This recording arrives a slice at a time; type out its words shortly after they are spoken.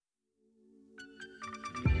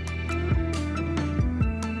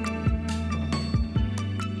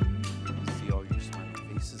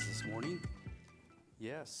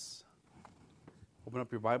Open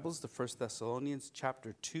up your Bibles to 1 Thessalonians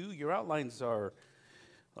chapter 2. Your outlines are,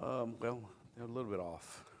 they're a little bit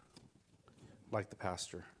off, like the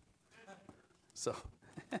pastor. So,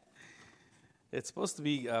 it's supposed to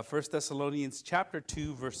be 1 Thessalonians chapter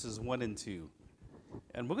 2, verses 1 and 2.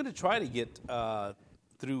 And we're going to try to get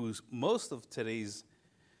through most of today's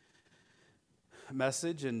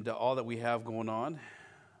message and all that we have going on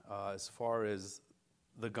as far as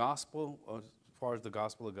the gospel of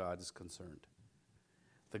God is concerned.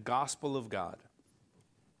 The gospel of God.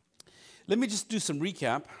 Let me just do some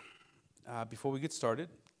recap before we get started.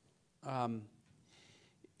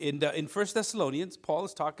 In 1 Thessalonians, Paul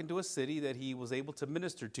is talking to a city that he was able to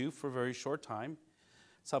minister to for a very short time.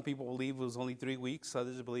 Some people believe it was only 3 weeks.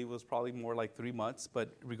 Others believe it was probably more like 3 months.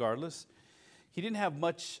 But regardless, he didn't have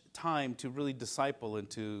much time to really disciple and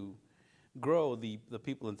to grow the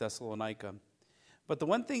people in Thessalonica. But the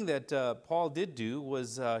one thing that Paul did do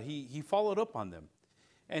was he followed up on them.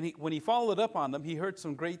 And when he followed up on them, he heard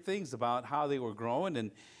some great things about how they were growing.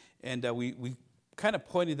 And we kind of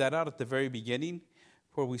pointed that out at the very beginning,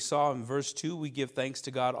 where we saw in verse 2, we give thanks to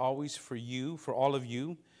God always for you, for all of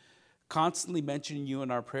you, constantly mentioning you in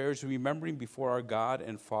our prayers, remembering before our God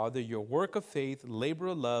and Father your work of faith, labor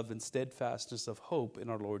of love, and steadfastness of hope in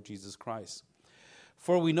our Lord Jesus Christ.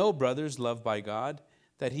 For we know, brothers, loved by God,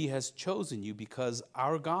 that he has chosen you because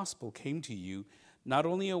our gospel came to you, not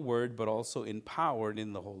only a word, but also empowered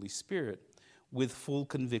in the Holy Spirit, with full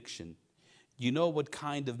conviction. You know what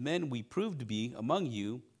kind of men we proved to be among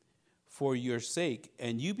you for your sake,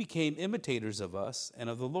 and you became imitators of us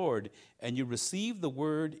and of the Lord, and you received the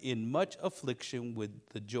word in much affliction with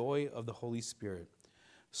the joy of the Holy Spirit,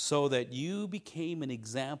 so that you became an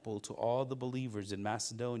example to all the believers in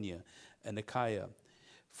Macedonia and Achaia.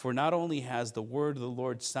 For not only has the word of the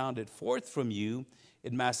Lord sounded forth from you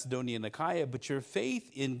in Macedonia and Achaia, but your faith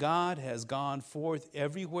in God has gone forth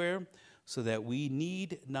everywhere, so that we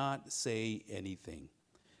need not say anything.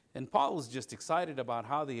 And Paul was just excited about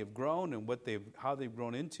how they have grown and how they've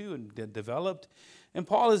grown into and developed. And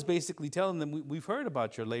Paul is basically telling them, we've heard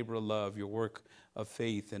about your labor of love, your work of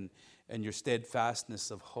faith, and your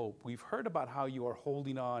steadfastness of hope. We've heard about how you are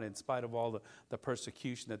holding on in spite of all the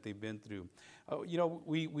persecution that they've been through.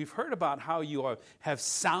 We've heard about how you have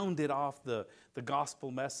sounded off the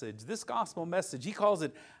gospel message. This gospel message, he calls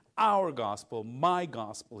it our gospel, my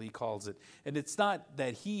gospel, he calls it. And it's not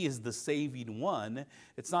that he is the saving one.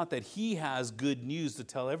 It's not that he has good news to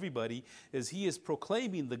tell everybody. Is he is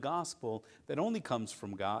proclaiming the gospel that only comes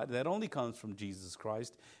from God, that only comes from Jesus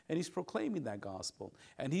Christ. And he's proclaiming that gospel.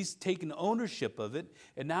 And he's taken ownership of it.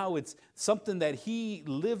 And now it's something that he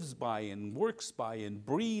lives by and works by and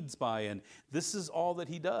breathes by. And this is all that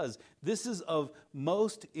he does. This is of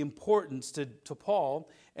most importance to Paul.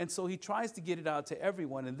 And so he tries to get it out to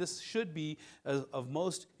everyone. And this should be of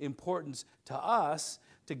most importance to us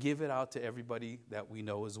to give it out to everybody that we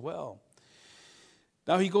know as well.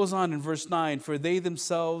 Now he goes on in verse 9, for they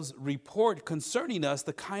themselves report concerning us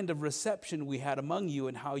the kind of reception we had among you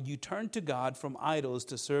and how you turned to God from idols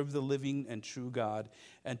to serve the living and true God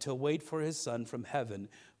and to wait for his Son from heaven,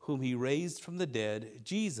 whom he raised from the dead,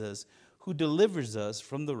 Jesus, who delivers us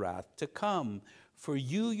from the wrath to come. For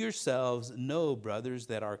you yourselves know, brothers,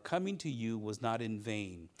 that our coming to you was not in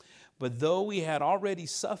vain. But though we had already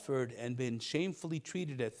suffered and been shamefully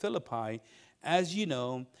treated at Philippi, as you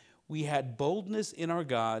know, we had boldness in our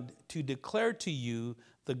God to declare to you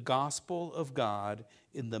the gospel of God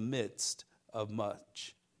in the midst of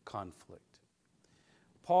much conflict.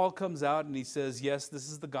 Paul comes out and he says, yes, this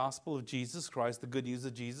is the gospel of Jesus Christ, the good news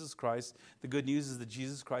of Jesus Christ. The good news is that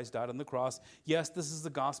Jesus Christ died on the cross. Yes, this is the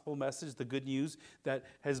gospel message, the good news that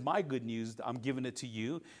has my good news. I'm giving it to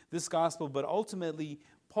you, this gospel. But ultimately,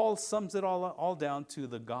 Paul sums it all down to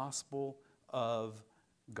the gospel of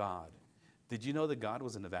God. Did you know that God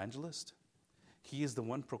was an evangelist? He is the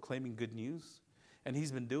one proclaiming good news. And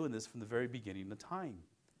he's been doing this from the very beginning of time.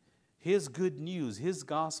 His good news, his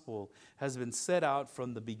gospel has been set out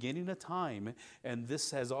from the beginning of time, and this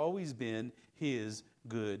has always been his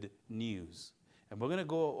good news. And we're going to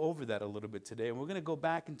go over that a little bit today, and we're going to go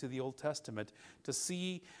back into the Old Testament to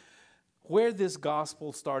see where this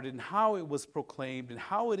gospel started and how it was proclaimed and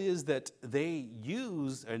how it is that they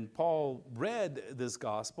used, and Paul read this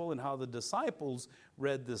gospel, and how the disciples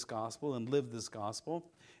read this gospel and lived this gospel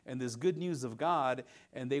and this good news of God,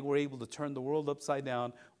 and they were able to turn the world upside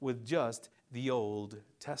down with just the Old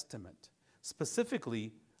Testament.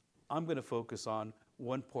 Specifically, I'm going to focus on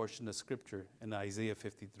one portion of Scripture in Isaiah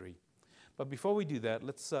 53. But before we do that,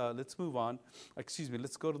 let's move on.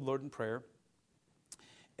 Let's go to the Lord in prayer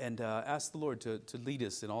and ask the Lord to lead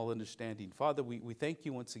us in all understanding. Father, we thank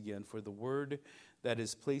you once again for the word that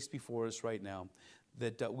is placed before us right now,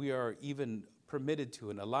 that we are even permitted to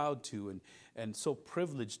and allowed to and so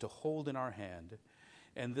privileged to hold in our hand.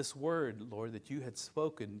 And this word, Lord, that you had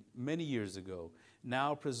spoken many years ago,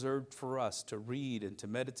 now preserved for us to read and to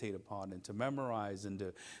meditate upon and to memorize and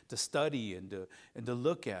to study and to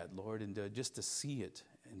look at, Lord, and just to see it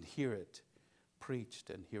and hear it preached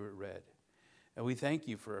and hear it read. And we thank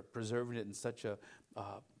you for preserving it in such a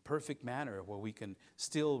perfect manner where we can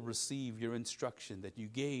still receive your instruction that you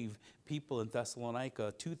gave people in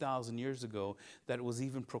Thessalonica 2,000 years ago, that was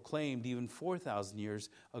even proclaimed even 4,000 years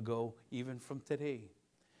ago, even from today.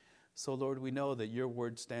 So, Lord, we know that your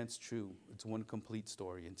word stands true. It's one complete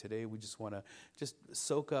story. And today we just want to just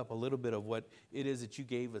soak up a little bit of what it is that you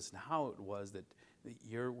gave us and how it was that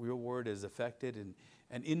your word has affected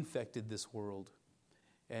and infected this world.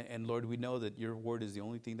 And Lord, we know that your word is the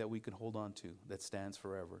only thing that we can hold on to that stands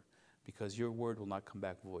forever, because your word will not come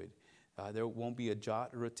back void. There won't be a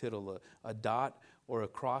jot or a tittle, a dot or a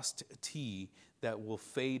crossed T that will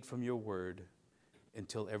fade from your word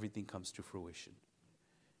until everything comes to fruition.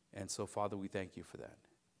 And so, Father, we thank you for that.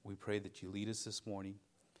 We pray that you lead us this morning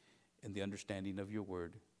in the understanding of your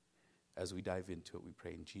word. As we dive into it, we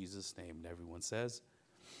pray in Jesus' name. And everyone says,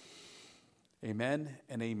 amen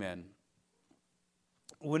and amen.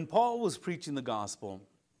 When Paul was preaching the gospel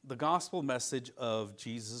message of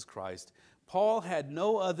Jesus Christ, Paul had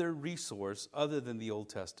no other resource other than the Old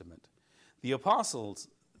Testament. The apostles,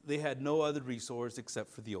 they had no other resource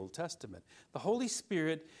except for the Old Testament. The Holy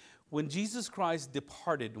Spirit, when Jesus Christ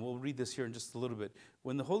departed, and we'll read this here in just a little bit,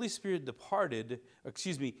 when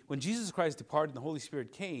Jesus Christ departed and the Holy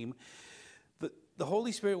Spirit came, the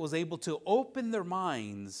Holy Spirit was able to open their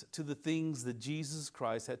minds to the things that Jesus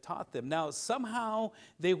Christ had taught them. Now, somehow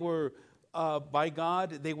they were, by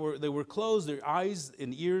God, they were closed. Their eyes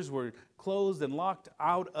and ears were closed and locked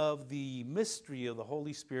out of the mystery of the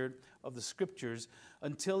Holy Spirit of the Scriptures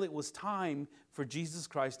until it was time for Jesus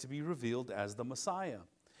Christ to be revealed as the Messiah.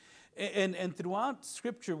 And throughout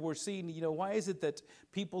Scripture, we're seeing, why is it that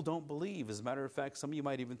people don't believe? As a matter of fact, some of you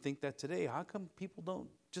might even think that today. How come people don't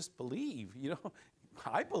just believe?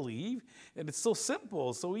 I believe, and it's so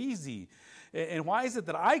simple, so easy. And why is it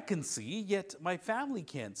that I can see, yet my family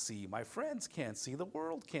can't see, my friends can't see, the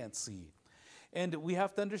world can't see? And we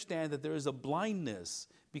have to understand that there is a blindness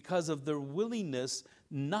because of their willingness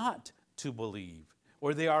not to believe,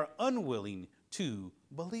 or they are unwilling to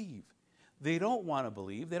believe. They don't want to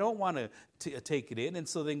believe. They don't want to take it in. And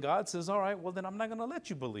so then God says, all right, well, then I'm not going to let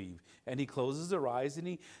you believe. And he closes their eyes and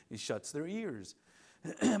he shuts their ears.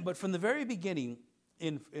 But from the very beginning,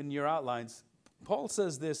 in your outlines, Paul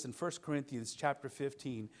says this in 1 Corinthians chapter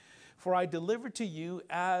 15, for I delivered to you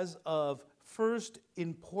as of first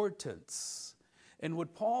importance. And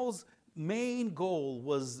what Paul's main goal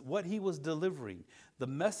was what he was delivering, the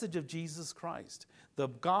message of Jesus Christ, the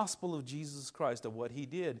gospel of Jesus Christ, of what he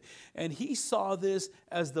did. And he saw this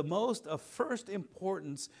as the most of first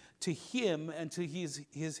importance to him and to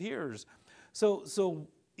his hearers. So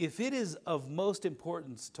if it is of most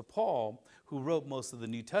importance to Paul, who wrote most of the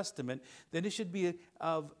New Testament, then it should be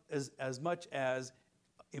of as much as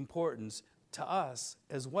importance to us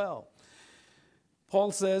as well.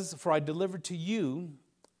 Paul says, for I delivered to you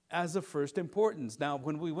as of first importance. Now,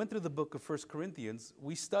 when we went through the book of 1 Corinthians,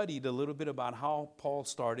 we studied a little bit about how Paul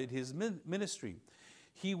started his ministry.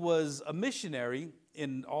 He was a missionary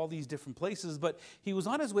in all these different places, but he was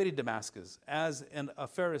on his way to Damascus as a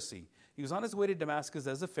Pharisee. He was on his way to Damascus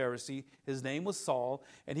as a Pharisee. His name was Saul,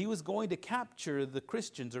 and he was going to capture the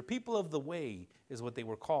Christians, or people of the way is what they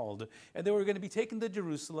were called. And they were going to be taken to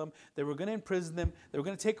Jerusalem. They were going to imprison them. They were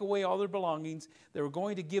going to take away all their belongings. They were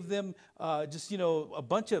going to give them a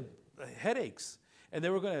bunch of headaches. And they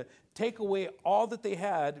were going to take away all that they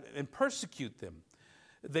had and persecute them.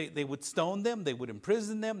 They would stone them. They would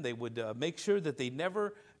imprison them. They would make sure that they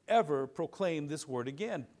never, ever proclaim this word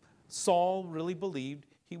again. Saul really believed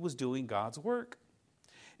he was doing God's work.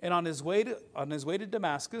 And on his way to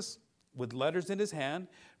Damascus, with letters in his hand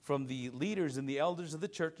from the leaders and the elders of the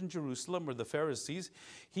church in Jerusalem, or the Pharisees,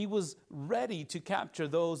 he was ready to capture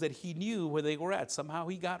those that he knew where they were at. Somehow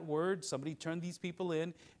he got word, somebody turned these people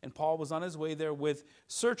in, and Paul was on his way there with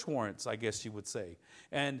search warrants, I guess you would say.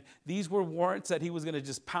 And these were warrants that he was going to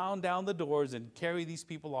just pound down the doors and carry these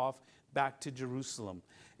people off back to Jerusalem.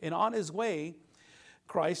 And on his way,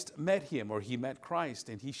 Christ met him, or he met Christ,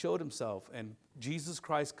 and he showed himself, and Jesus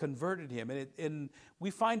Christ converted him. And we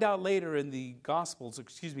find out later in the Gospels,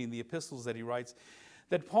 in the epistles that he writes,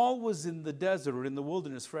 that Paul was in the desert or in the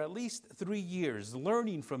wilderness for at least 3 years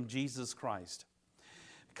learning from Jesus Christ.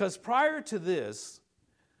 Because prior to this,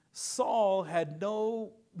 Saul had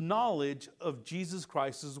no knowledge of Jesus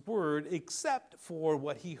Christ's word except for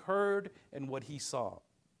what he heard and what he saw.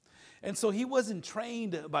 And so he wasn't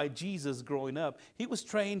trained by Jesus growing up. He was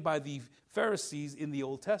trained by the Pharisees in the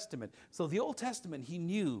Old Testament. So the Old Testament he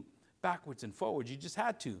knew backwards and forwards. You just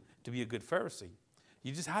had to be a good Pharisee.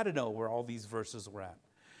 You just had to know where all these verses were at.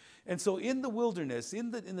 And so in the wilderness,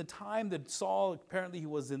 in the time that Saul, apparently he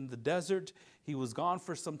was in the desert, he was gone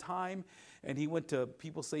for some time, and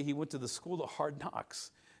people say he went to the school of hard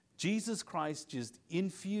knocks. Jesus Christ just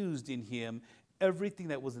infused in him everything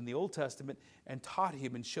that was in the Old Testament and taught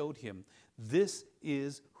him and showed him, this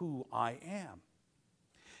is who I am.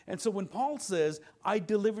 And so when Paul says, I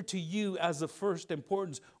delivered to you as of first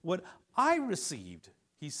importance what I received,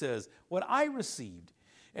 he says, what I received.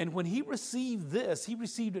 And when he received this, he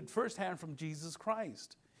received it firsthand from Jesus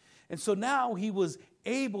Christ. And so now he was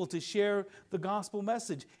able to share the gospel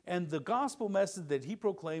message. And the gospel message that he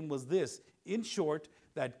proclaimed was this, in short,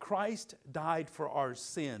 that Christ died for our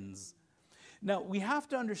sins. Now, we have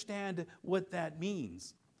to understand what that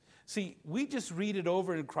means. See, we just read it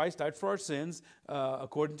over, and Christ died for our sins.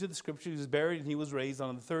 According to the scripture, he was buried and he was raised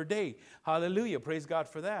on the third day. Hallelujah. Praise God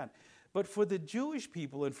for that. But for the Jewish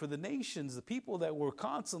people and for the nations, the people that were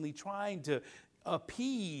constantly trying to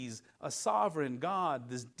appease a sovereign God,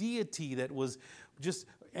 this deity that was just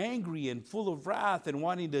angry and full of wrath and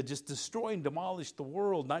wanting to just destroy and demolish the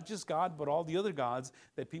world, not just God, but all the other gods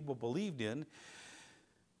that people believed in.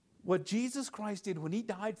 What Jesus Christ did when he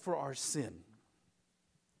died for our sin,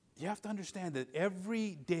 you have to understand that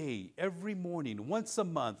every day, every morning, once a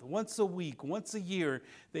month, once a week, once a year,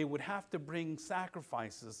 they would have to bring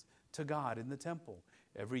sacrifices to God in the temple.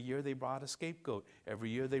 Every year they brought a scapegoat. Every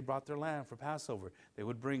year they brought their lamb for Passover. They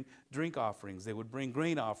would bring drink offerings. They would bring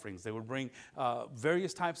grain offerings. They would bring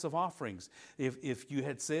various types of offerings. If you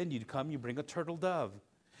had sinned, you'd come, you bring a turtle dove.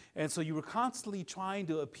 And so you were constantly trying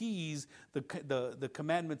to appease the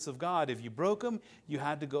commandments of God. If you broke them, you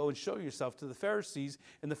had to go and show yourself to the Pharisees,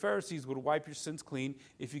 and the Pharisees would wipe your sins clean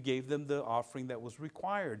if you gave them the offering that was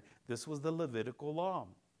required. This was the Levitical law.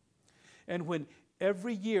 And when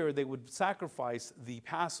every year they would sacrifice the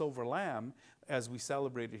Passover lamb, as we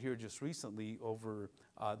celebrated here just recently over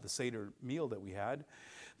the Seder meal that we had,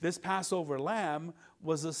 this Passover lamb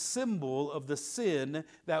was a symbol of the sin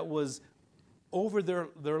that was over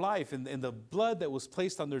their life, and the blood that was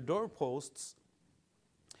placed on their doorposts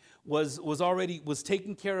was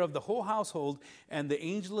taking care of the whole household, and the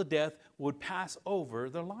angel of death would pass over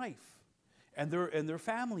their life and their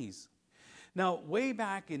families. Now, way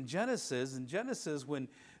back in Genesis, when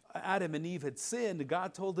Adam and Eve had sinned,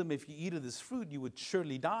 God told them, if you eat of this fruit, you would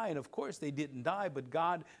surely die. And of course, they didn't die, but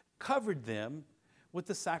God covered them with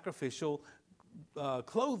the sacrificial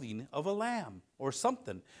clothing of a lamb or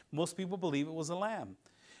something. Most people believe it was a lamb.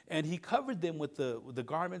 And he covered them with the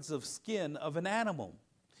garments of skin of an animal.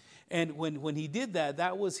 And when he did that,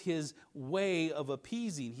 that was his way of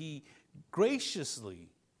appeasing. He graciously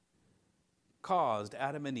caused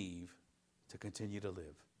Adam and Eve to continue to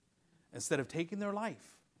live instead of taking their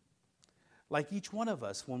life. Like each one of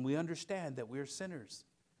us, when we understand that we're sinners.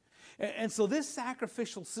 And so this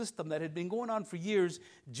sacrificial system that had been going on for years,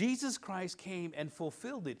 Jesus Christ came and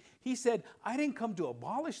fulfilled it. He said, I didn't come to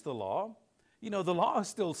abolish the law. You know, the law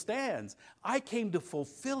still stands. I came to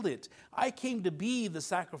fulfill it. I came to be the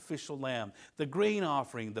sacrificial lamb, the grain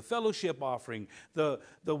offering, the fellowship offering, the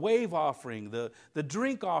wave offering, the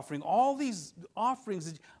drink offering, all these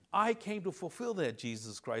offerings. I came to fulfill that,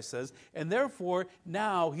 Jesus Christ says. And therefore,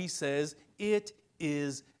 now he says, it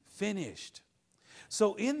is finished.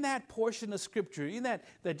 So in that portion of Scripture, in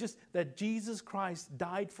that Jesus Christ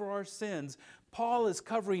died for our sins, Paul is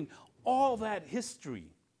covering all that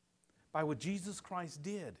history by what Jesus Christ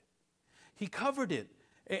did. He covered it.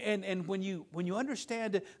 And when you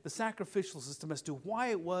understand the sacrificial system as to why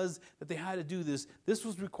it was that they had to do this, this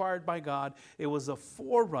was required by God. It was a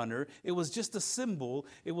forerunner. It was just a symbol.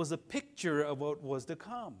 It was a picture of what was to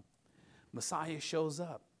come. Messiah shows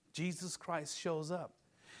up. Jesus Christ shows up.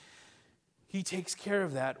 He takes care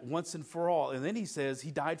of that once and for all. And then he says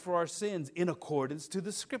he died for our sins in accordance to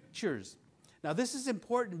the Scriptures. Now this is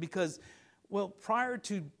important because, well, prior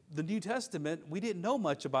to the New Testament, we didn't know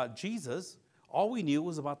much about Jesus. All we knew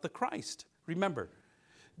was about the Christ. Remember,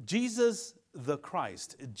 Jesus the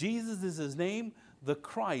Christ. Jesus is his name. The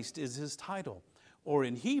Christ is his title. Or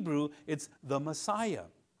in Hebrew, it's the Messiah.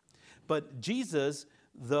 But Jesus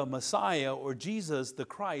the Messiah or Jesus the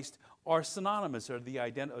Christ are synonymous, are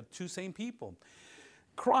the two same people.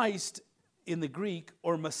 Christ in the Greek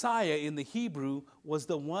or Messiah in the Hebrew was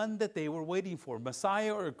the one that they were waiting for.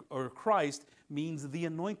 Messiah or Christ means the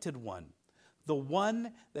anointed one, the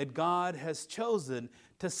one that God has chosen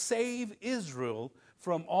to save Israel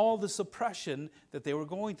from all this oppression that they were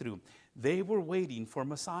going through. They were waiting for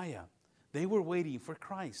Messiah. They were waiting for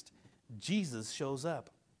Christ. Jesus shows up.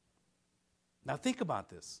 Now think about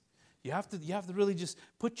this. You have to really just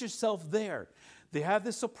put yourself there. They have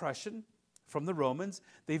this oppression from the Romans.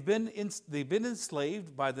 They've been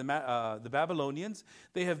enslaved by the Babylonians.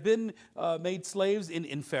 They have been made slaves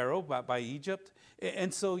in Pharaoh by Egypt.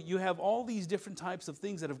 And so you have all these different types of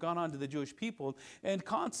things that have gone on to the Jewish people, and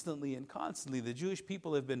constantly the Jewish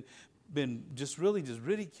people have been just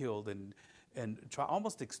ridiculed and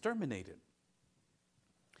almost exterminated.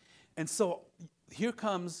 And so here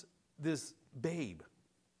comes this babe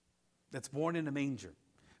that's born in a manger,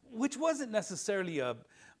 which wasn't necessarily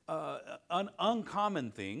an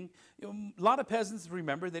uncommon thing. A lot of peasants,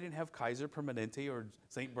 remember, they didn't have Kaiser Permanente or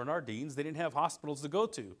St. Bernardines. They didn't have hospitals to go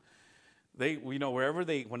to. Whenever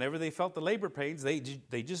they felt the labor pains, they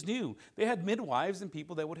just knew. They had midwives and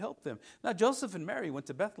people that would help them. Now, Joseph and Mary went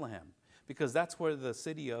to Bethlehem because that's where the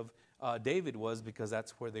city of David was, because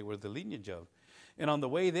that's where they were the lineage of. And on the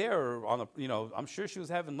way there, I'm sure she was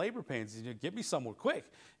having labor pains. Get me somewhere quick.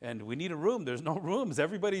 And we need a room. There's no rooms.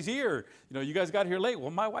 Everybody's here. You guys got here late.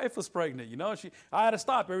 Well, my wife was pregnant. I had to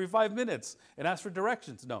stop every 5 minutes and ask for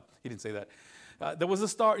directions. No, he didn't say that. There was a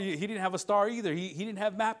star. He didn't have a star either. He didn't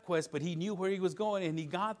have MapQuest, but he knew where he was going. And he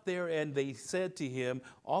got there, and they said to him,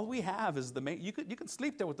 all we have is the main. You can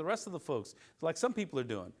sleep there with the rest of the folks, like some people are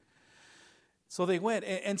doing. So they went.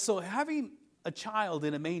 And so having a child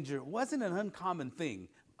in a manger wasn't an uncommon thing.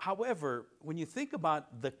 However, when you think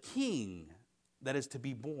about the king that is to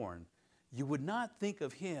be born, you would not think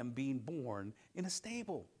of him being born in a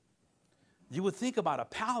stable. You would think about a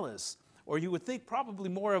palace, or you would think probably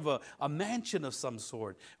more of a mansion of some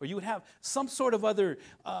sort, or you would have some sort of other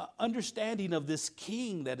understanding of this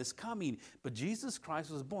king that is coming. But Jesus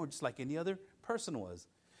Christ was born just like any other person was,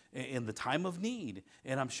 in the time of need.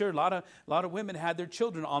 And I'm sure a lot of women had their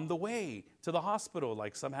children on the way to the hospital,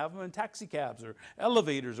 like some have them in taxi cabs or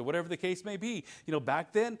elevators or whatever the case may be.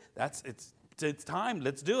 Back then, it's time.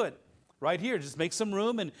 Let's do it. Right here, just make some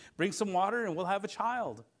room and bring some water and we'll have a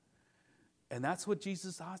child. And that's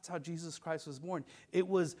how Jesus Christ was born. It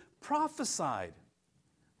was prophesied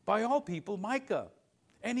by all people, Micah,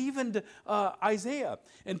 and even Isaiah.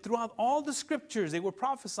 And throughout all the scriptures, they were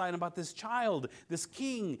prophesying about this child, this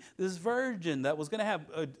king, this virgin that was going to have,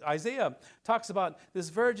 Isaiah talks about this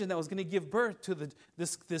virgin that was going to give birth to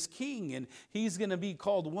this king. And he's going to be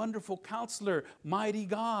called Wonderful Counselor, Mighty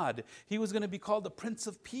God. He was going to be called the Prince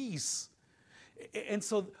of Peace. And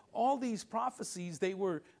so all these prophecies, they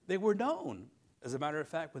were known. As a matter of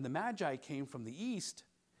fact, when the Magi came from the east,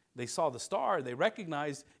 they saw the star, they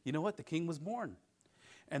recognized, the king was born.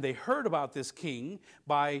 And they heard about this king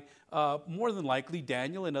by more than likely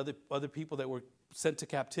Daniel and other people that were sent to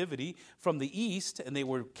captivity from the east, and they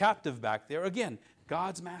were captive back there. Again,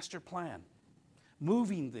 God's master plan,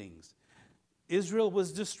 moving things. Israel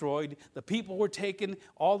was destroyed. The people were taken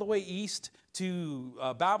all the way east to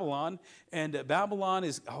Babylon, and Babylon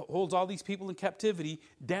holds all these people in captivity.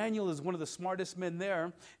 Daniel is one of the smartest men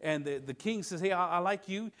there, and the king says, hey, I like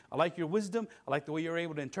you. I like your wisdom. I like the way you're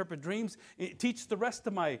able to interpret dreams. Teach the rest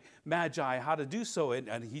of my magi how to do so.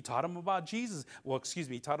 And he taught them about Jesus.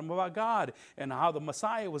 He taught them about God and how the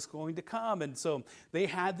Messiah was going to come. And so they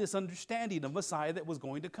had this understanding of Messiah that was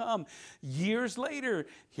going to come. Years later,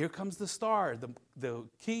 here comes the star. The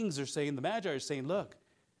kings are saying, the magi are saying, look,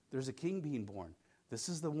 there's a king being born. This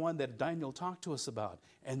is the one that Daniel talked to us about.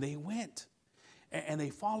 And they went. And they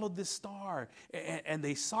followed this star. And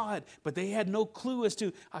they saw it. But they had no clue as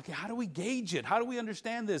to, okay, how do we gauge it? How do we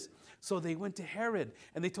understand this? So they went to Herod.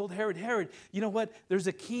 And they told Herod, you know what? There's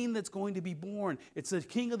a king that's going to be born. It's the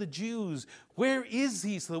king of the Jews. Where is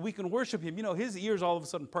he so that we can worship him? His ears all of a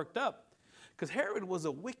sudden perked up. Because Herod was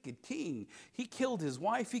a wicked king. He killed his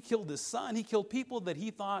wife. He killed his son. He killed people that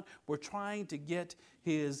he thought were trying to get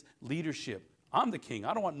his leadership. I'm the king.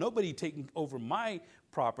 I don't want nobody taking over my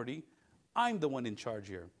property. I'm the one in charge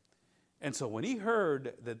here. And so when he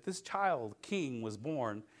heard that this child king was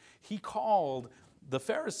born, he called the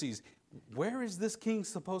Pharisees. Where is this king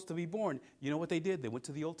supposed to be born? You know what they did? They went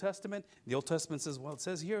to the Old Testament. The Old Testament says, well, it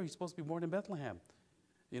says here he's supposed to be born in Bethlehem.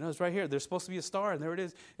 It's right here. There's supposed to be a star, and there it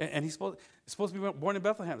is. And he's supposed to be born in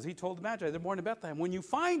Bethlehem. So he told the Magi, they're born in Bethlehem. When you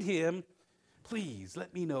find him, please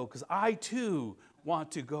let me know, because I too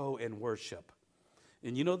want to go and worship.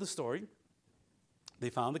 And you know the story. They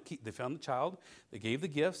found the child. They gave the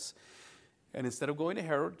gifts. And instead of going to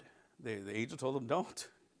Herod, the angel told them, don't,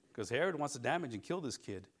 because Herod wants to damage and kill this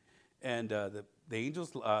kid. And the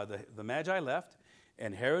angels, the Magi left.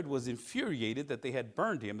 And Herod was infuriated that they had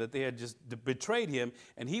burned him, that they had just betrayed him.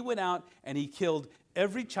 And he went out and he killed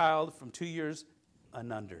every child from 2 years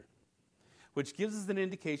and under, which gives us an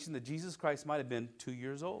indication that Jesus Christ might have been 2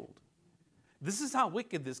 years old. This is how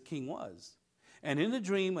wicked this king was. And in a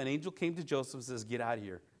dream, an angel came to Joseph and says, get out of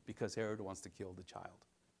here, because Herod wants to kill the child.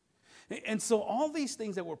 And so all these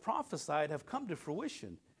things that were prophesied have come to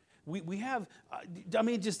fruition. We have,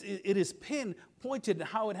 it is pinpointed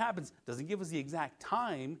how it happens. Doesn't give us the exact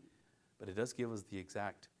time, but it does give us the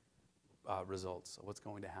exact results of what's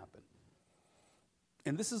going to happen.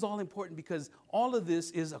 And this is all important because all of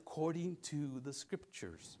this is according to the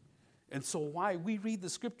Scriptures. And so why we read the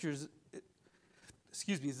Scriptures,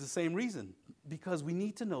 is the same reason. Because we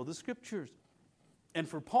need to know the Scriptures. And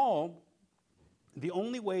for Paul, the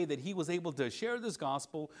only way that he was able to share this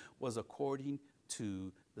gospel was according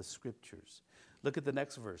to the Scriptures. Look at the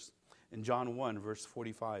next verse in John 1, verse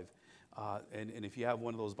 45. And if you have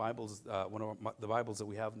one of those Bibles, the Bibles that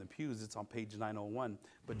we have in the pews, it's on page 901.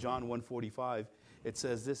 But John 1:45, it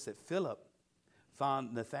says this, that Philip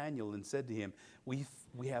found Nathanael and said to him, we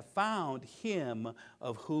have found him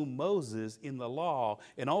of whom Moses in the law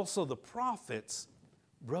and also the prophets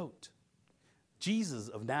wrote, Jesus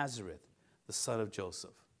of Nazareth, the son of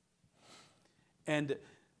Joseph. And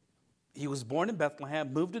he was born in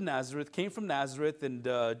Bethlehem, moved to Nazareth, came from Nazareth, and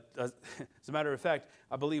as a matter of fact,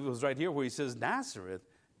 I believe it was right here where he says, Nazareth,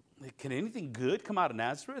 can anything good come out of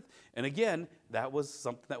Nazareth? And again, that was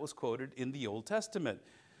something that was quoted in the Old Testament.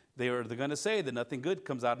 They're going to say that nothing good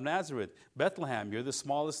comes out of Nazareth. Bethlehem, you're the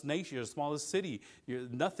smallest nation, you're the smallest city.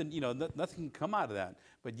 Nothing can come out of that.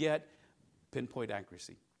 But yet, pinpoint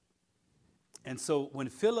accuracy. And so when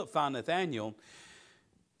Philip found Nathanael,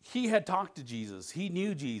 he had talked to Jesus. He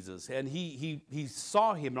knew Jesus. And he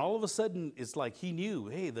saw him. And all of a sudden, it's like he knew,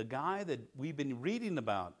 hey, the guy that we've been reading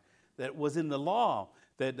about, that was in the law,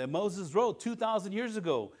 that Moses wrote 2,000 years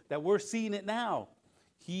ago, that we're seeing it now.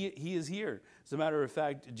 He is here. As a matter of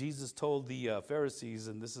fact, Jesus told the Pharisees,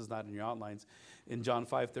 and this is not in your outlines, in John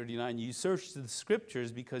 5:39, you search the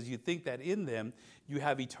Scriptures because you think that in them you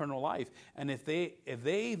have eternal life. And if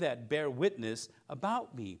they that bear witness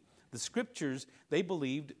about me, the Scriptures, they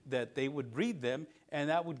believed that they would read them, and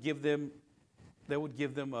that would give them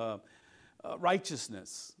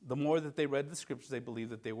righteousness. The more that they read the Scriptures, they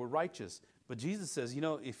believed that they were righteous. But Jesus says,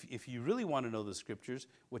 if you really want to know the Scriptures,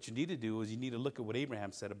 what you need to do is you need to look at what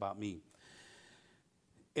Abraham said about me.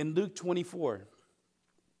 In Luke 24,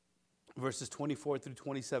 verses 24 through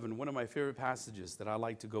 27, one of my favorite passages that I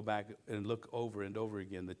like to go back and look over and over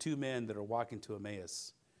again, the two men that are walking to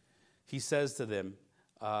Emmaus. He says to them,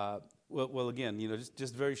 again,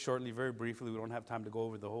 just very shortly, very briefly, we don't have time to go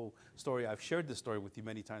over the whole story. I've shared this story with you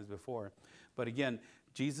many times before. But again,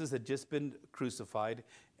 Jesus had just been crucified,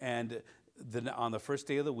 and on the first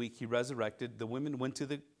day of the week, he resurrected. The women went to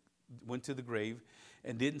the grave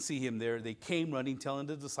and didn't see him there. They came running, telling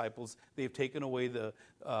the disciples they've taken away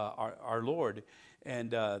our Lord. And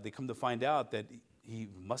they come to find out that he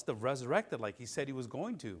must have resurrected like he said he was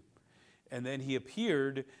going to. And then he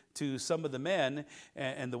appeared to some of the men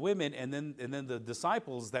and the women, and then the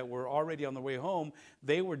disciples that were already on their way home,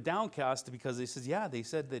 they were downcast because they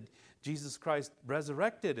said that Jesus Christ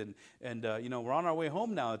resurrected, and we're on our way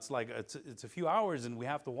home now. It's like it's a few hours, and we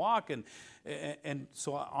have to walk, and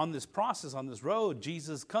so on this process, on this road,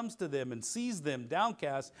 Jesus comes to them and sees them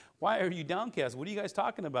downcast. Why are you downcast? What are you guys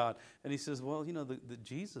talking about? And he says, well, the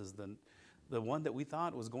Jesus, the one that we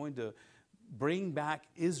thought was going to bring back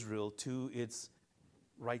Israel to its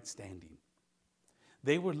right standing.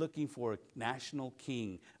 They were looking for a national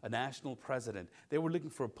king, a national president. They were looking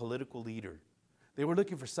for a political leader. They were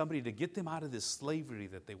looking for somebody to get them out of this slavery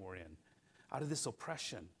that they were in, out of this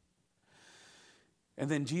oppression.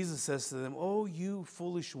 And then Jesus says to them, "Oh, you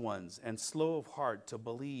foolish ones, and slow of heart to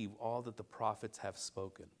believe all that the prophets have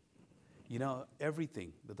spoken."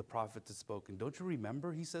 Everything that the prophets had spoken. Don't you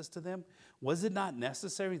remember, he says to them, was it not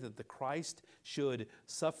necessary that the Christ should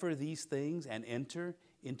suffer these things and enter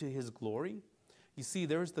into his glory? You see,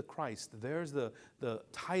 there's the Christ. There's the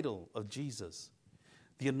title of Jesus,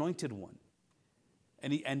 the anointed one.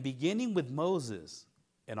 And beginning with Moses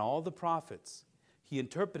and all the prophets, he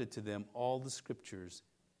interpreted to them all the Scriptures,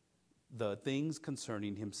 the things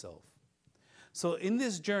concerning himself. So on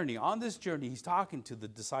this journey, he's talking to the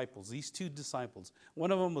disciples, these two disciples. One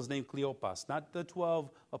of them was named Cleopas, not the 12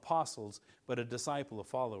 apostles, but a disciple, a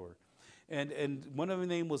follower. And one of them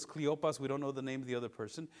name was Cleopas. We don't know the name of the other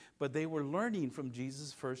person, but they were learning from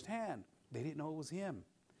Jesus firsthand. They didn't know it was him.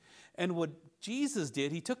 And what Jesus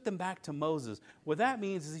did, he took them back to Moses. What that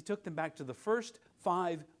means is he took them back to the first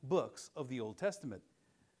 5 books of the Old Testament.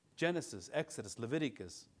 Genesis, Exodus,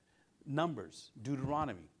 Leviticus, Numbers,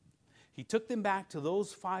 Deuteronomy. He took them back to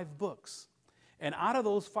those 5 books. And out of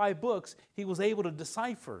those 5 books, he was able to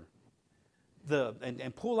decipher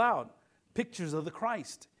and pull out pictures of the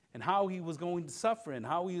Christ and how he was going to suffer and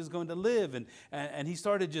how he was going to live. And he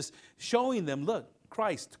started just showing them, look,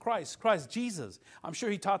 Christ, Jesus. I'm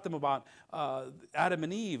sure he taught them about Adam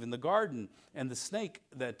and Eve in the garden and the snake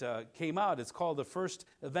that came out. It's called the first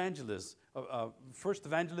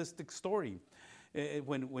evangelistic story.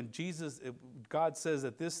 When God says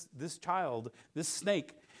that this child, this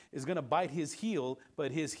snake, is going to bite his heel,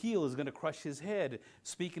 but his heel is going to crush his head,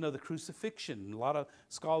 speaking of the crucifixion. A lot of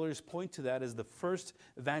scholars point to that as the first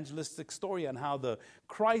evangelistic story on how the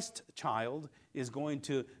Christ child is going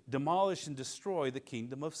to demolish and destroy the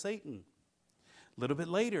kingdom of Satan. A little bit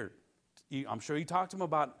later, I'm sure he talked to him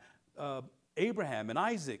about Abraham and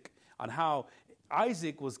Isaac, on how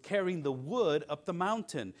Isaac was carrying the wood up the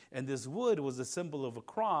mountain, and this wood was a symbol of a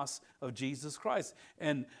cross of Jesus Christ.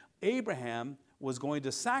 And Abraham was going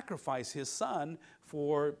to sacrifice his son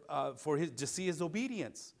to see his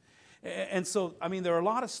obedience. And so, I mean, there are a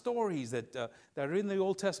lot of stories that are in the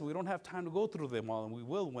Old Testament. We don't have time to go through them all, and we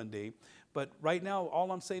will one day. But right now,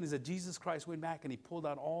 all I'm saying is that Jesus Christ went back and he pulled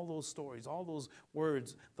out all those stories, all those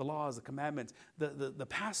words, the laws, the commandments, the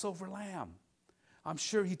Passover lamb. I'm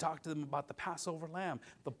sure he talked to them about the Passover lamb,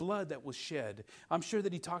 the blood that was shed. I'm sure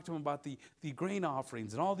that he talked to them about the grain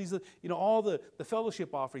offerings and all these, all the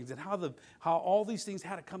fellowship offerings and how all these things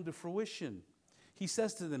had to come to fruition. He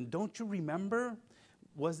says to them, don't you remember?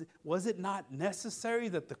 Was it not necessary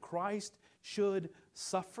that the Christ should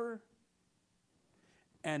suffer?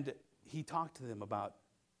 And he talked to them about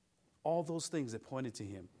all those things that pointed to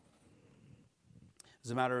him.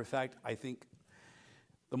 As a matter of fact, I think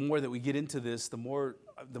the more that we get into this, the more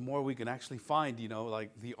we can actually find,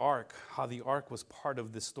 like the ark, how the ark was part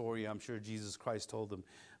of this story. I'm sure Jesus Christ told them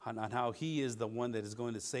on how he is the one that is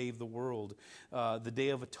going to save the world. The Day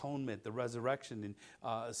of Atonement, the resurrection, and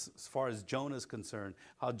as far as Jonah is concerned,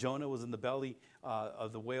 how Jonah was in the belly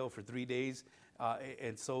of the whale for 3 days.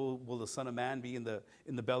 And so will the Son of Man be in the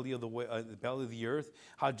belly of the belly of the earth.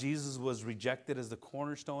 How Jesus was rejected as the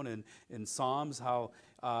cornerstone in Psalms. How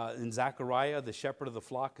in Zechariah the shepherd of the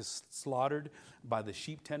flock is slaughtered by the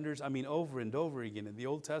sheep tenders. I mean, over and over again in the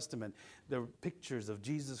Old Testament, there are pictures of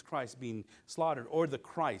Jesus Christ being slaughtered, or the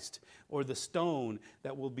Christ, or the stone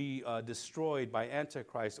that will be destroyed by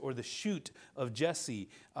Antichrist, or the shoot of Jesse,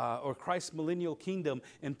 or Christ's millennial kingdom,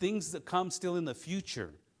 and things that come still in the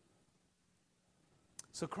future.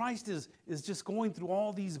 So Christ is just going through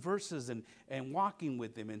all these verses and walking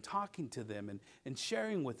with them and talking to them and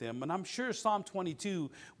sharing with them. And I'm sure Psalm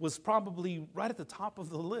 22 was probably right at the top of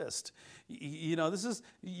the list. You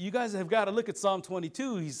guys have got to look at Psalm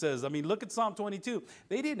 22, he says. I mean, look at Psalm 22.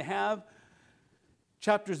 They didn't have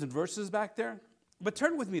chapters and verses back there. But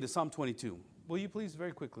turn with me to Psalm 22. Will you please,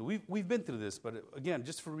 very quickly? We've been through this, but again,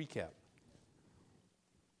 just for recap.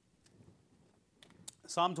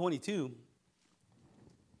 Psalm 22.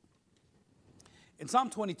 In Psalm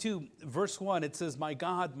 22, verse 1, it says, my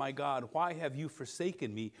God, why have you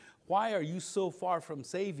forsaken me? Why are you so far from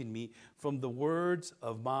saving me from the words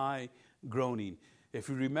of my groaning? If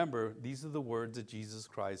you remember, these are the words that Jesus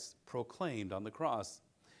Christ proclaimed on the cross.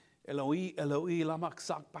 Eloi, Eloi, lama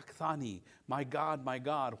sabachthani. My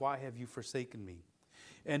God, why have you forsaken me?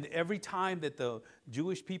 And every time that the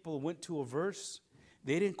Jewish people went to a verse,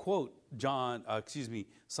 they didn't quote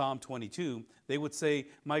Psalm 22. They would say,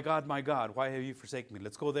 my God, why have you forsaken me?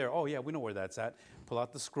 Let's go there. Oh, yeah, we know where that's at. Pull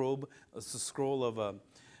out the scroll. It's the scroll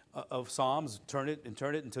of Psalms. Turn it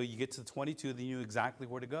until you get to 22. Then you know exactly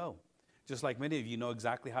where to go. Just like many of you know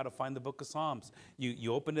exactly how to find the book of Psalms.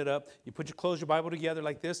 You open it up. You close your Bible together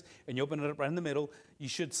like this, and you open it up right in the middle. You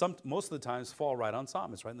should most of the times fall right on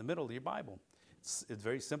Psalm. It's right in the middle of your Bible. It's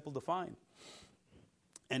very simple to find.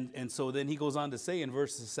 And so then he goes on to say in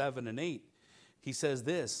verses 7 and 8, he says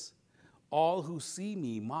this, all who see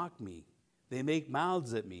me mock me. They make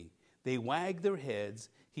mouths at me. They wag their heads.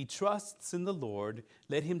 He trusts in the Lord.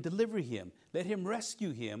 Let him deliver him. Let him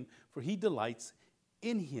rescue him, for he delights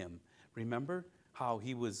in him. Remember how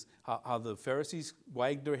the Pharisees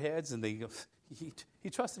wagged their heads and he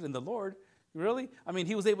trusted in the Lord. Really? I mean,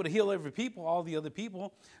 he was able to heal every people, all the other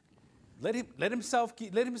people. Let him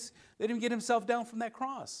get himself down from that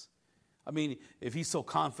cross. I mean, if he's so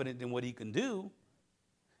confident in what he can do.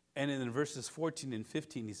 And in verses 14 and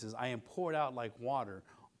 15, he says, I am poured out like water.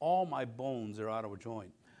 All my bones are out of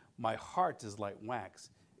joint. My heart is like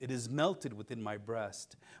wax. It is melted within my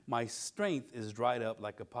breast. My strength is dried up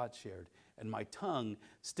like a potsherd, and my tongue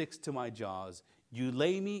sticks to my jaws. You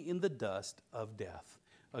lay me in the dust of death.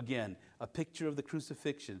 Again, a picture of the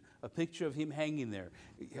crucifixion, a picture of him hanging there,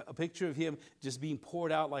 a picture of him just being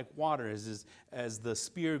poured out like water as the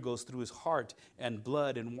spear goes through his heart and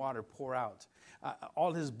blood and water pour out.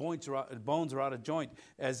 All his bones are out of joint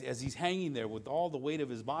as he's hanging there with all the weight of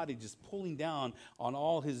his body just pulling down on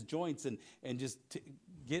all his joints and just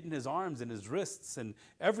getting his arms and his wrists and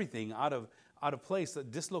everything out of place,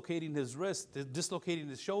 dislocating his wrists, dislocating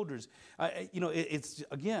his shoulders. It's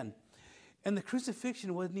again. And the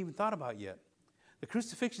crucifixion wasn't even thought about yet. The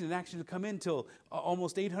crucifixion didn't actually come in until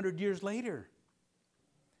almost 800 years later.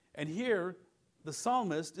 And here, the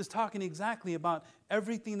psalmist is talking exactly about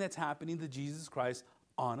everything that's happening to Jesus Christ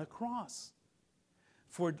on a cross.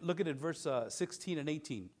 Look at it, verse 16 and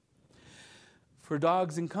 18. For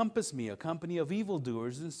dogs encompass me, a company of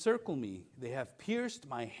evildoers encircle me. They have pierced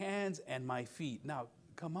my hands and my feet. Now,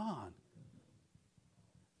 come on.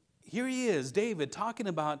 Here he is, David, talking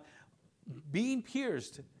about being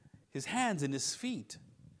pierced, his hands and his feet.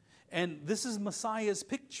 And this is Messiah's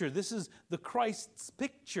picture. This is the Christ's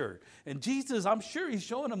picture. And Jesus, I'm sure he's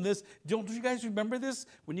showing them this. Don't you guys remember this?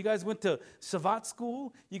 When you guys went to Shavat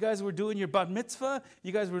school, you guys were doing your bat mitzvah,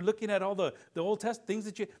 you guys were looking at all the Old Testament things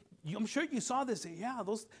that I'm sure you saw this. Yeah,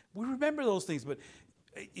 we remember those things. But,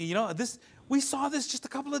 we saw this just a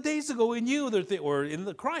couple of days ago in you, or in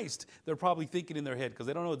the Christ. They're probably thinking in their head because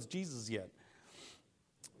they don't know it's Jesus yet.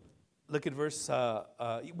 Look at verse,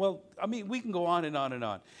 we can go on and on and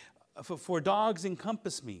on. For dogs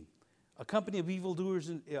encompass me. A company of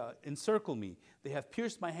evildoers encircle me. They have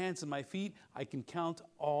pierced my hands and my feet. I can count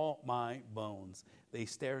all my bones. They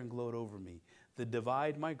stare and gloat over me. They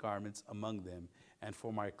divide my garments among them. And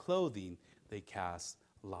for my clothing, they cast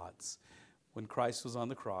lots. When Christ was on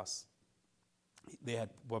the cross,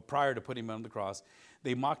 prior to putting him on the cross,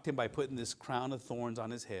 they mocked him by putting this crown of thorns on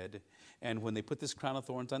his head. And when they put this crown of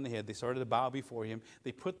thorns on the head, they started to bow before him.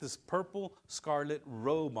 They put this purple scarlet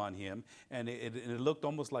robe on him, and it looked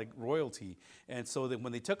almost like royalty. And so that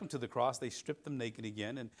when they took him to the cross, they stripped him naked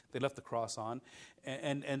again, and they left the cross on.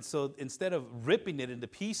 And so instead of ripping it into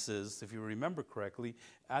pieces, if you remember correctly,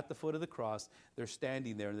 at the foot of the cross, they're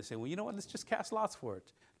standing there, and they say, well, you know what, let's just cast lots for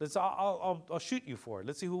it. I'll shoot you for it.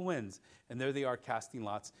 Let's see who wins. And there they are casting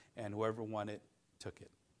lots, and whoever won it took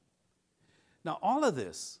it. Now, all of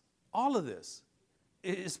this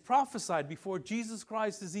is prophesied before Jesus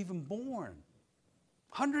Christ is even born.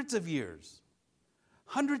 Hundreds of years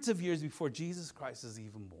before Jesus Christ is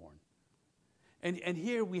even born. And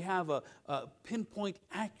here we have a pinpoint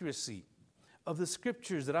accuracy of the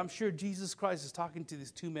scriptures that I'm sure Jesus Christ is talking to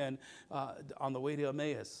these two men on the way to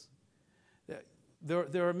Emmaus.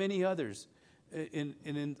 There are many others.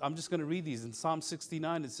 I'm just going to read these. In Psalm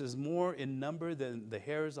 69, it says, more in number than the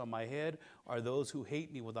hairs on my head are those who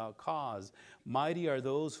hate me without cause. Mighty are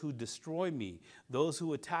those who destroy me, those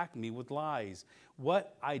who attack me with lies.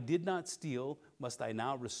 What I did not steal, must I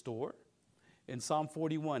now restore? In Psalm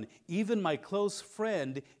 41, even my close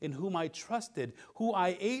friend in whom I trusted, who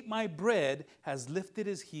I ate my bread, has lifted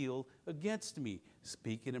his heel against me.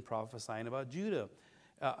 Speaking and prophesying about Judah.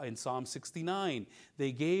 In Psalm 69,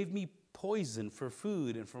 they gave me poison for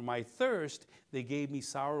food, and for my thirst, they gave me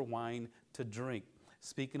sour wine to drink.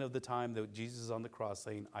 Speaking of the time that Jesus is on the cross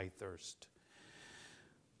saying, I thirst.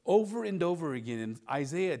 Over and over again in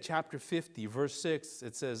Isaiah chapter 50, verse 6,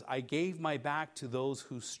 it says, I gave my back to those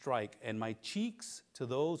who strike, and my cheeks to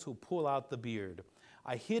those who pull out the beard.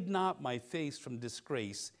 I hid not my face from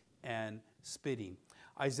disgrace and spitting.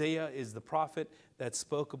 Isaiah is the prophet that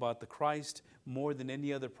spoke about the Christ more than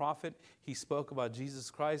any other prophet. He spoke about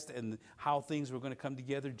Jesus Christ and how things were going to come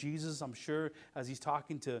together. Jesus, I'm sure, as he's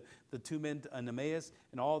talking to the two men on Emmaus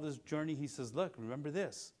and all this journey, he says, look, remember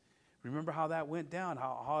this. Remember how that went down,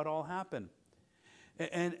 how it all happened.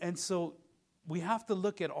 And so we have to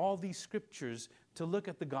look at all these scriptures to look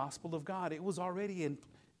at the gospel of God. It was already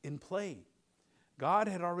in play. God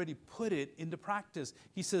had already put it into practice.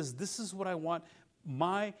 He says, this is what I want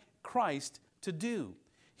my Christ to do.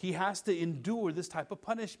 He has to endure this type of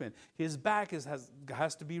punishment. His back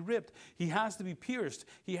has to be ripped. He has to be pierced.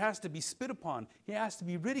 He has to be spit upon. He has to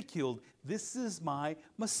be ridiculed. This is my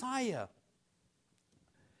Messiah.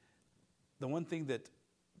 The one thing that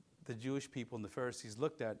the Jewish people and the Pharisees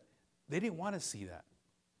looked at, they didn't want to see that.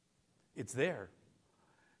 It's there.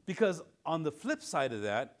 Because on the flip side of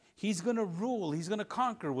that, he's going to rule. He's going to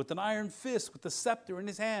conquer with an iron fist, with a scepter in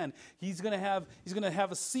his hand. He's going to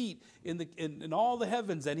have a seat in all the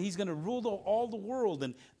heavens, and he's going to rule all the world.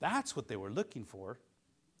 And that's what they were looking for.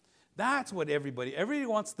 That's what everybody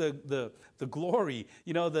wants, the glory,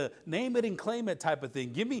 the name it and claim it type of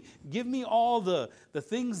thing. Give me all the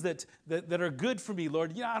things that are good for me,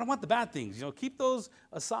 Lord. I don't want the bad things. Keep those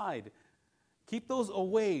aside. Keep those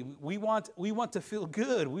away. We want to feel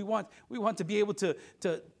good. We want to be able to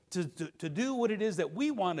do what it is that we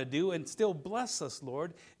want to do and still bless us,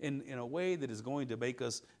 Lord, in a way that is going to make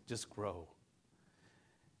us just grow.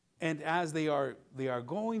 And as they are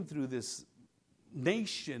going through this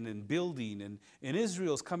nation and building, and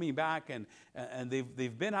Israel's coming back, and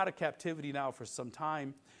they've been out of captivity now for some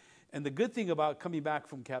time. And the good thing about coming back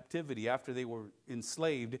from captivity after they were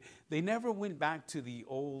enslaved, they never went back to the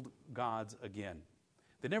old gods again.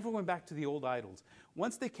 They never went back to the old idols.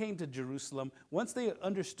 Once they came to Jerusalem, once they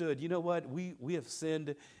understood, we have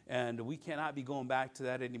sinned and we cannot be going back to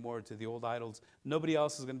that anymore, to the old idols. Nobody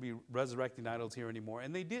else is going to be resurrecting idols here anymore.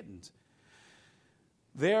 And they didn't.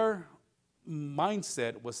 Their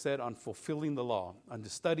mindset was set on fulfilling the law, on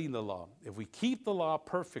studying the law. If we keep the law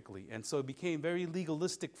perfectly, and so it became very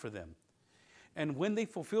legalistic for them. And when they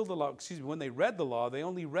fulfilled the law, when they read the law, they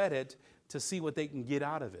only read it to see what they can get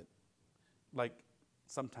out of it. Like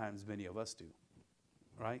sometimes many of us do,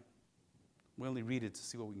 right? We only read it to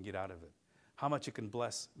see what we can get out of it. How much it can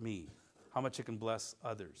bless me, how much it can bless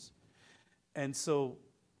others. And so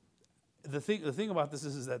the thing about this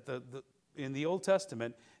is that in the Old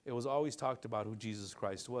Testament, it was always talked about who Jesus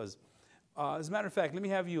Christ was. As a matter of fact, let me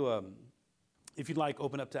have you, if you'd like,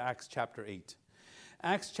 open up to Acts chapter 8.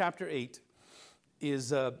 Acts chapter 8 is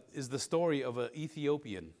the story of an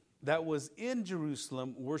Ethiopian that was in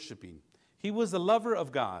Jerusalem worshiping. He was a lover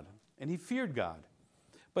of God, and he feared God.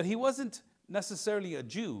 But he wasn't necessarily a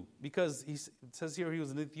Jew, because it says here he was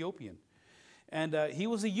an Ethiopian. And he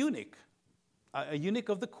was a eunuch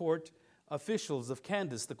of the court officials of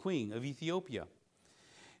Candace, the queen of Ethiopia.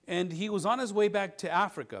 And he was on his way back to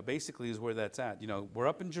Africa, basically is where that's at. We're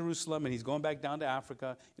up in Jerusalem, and he's going back down to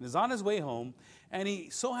Africa, and is on his way home, and he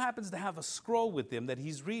so happens to have a scroll with him that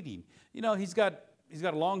he's reading. He's got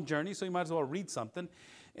a long journey, so he might as well read something.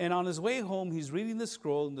 And on his way home, he's reading the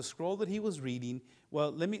scroll, and the scroll that he was reading,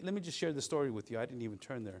 well, let me just share the story with you. I didn't even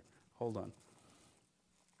turn there. Hold on.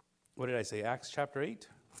 What did I say? Acts chapter 8?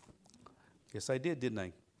 Yes, I did, didn't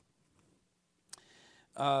I?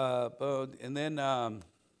 And then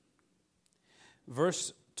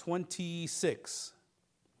verse 26.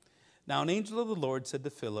 Now an angel of the Lord said to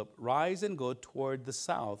Philip, "Rise and go toward the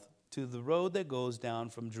south to the road that goes down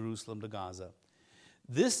from Jerusalem to Gaza.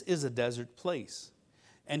 This is a desert place."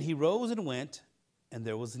 And he rose and went, and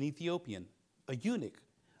there was an Ethiopian, a eunuch,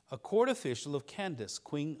 a court official of Candace,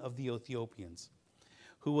 queen of the Ethiopians,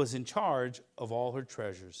 who was in charge of all her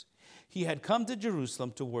treasures. He had come to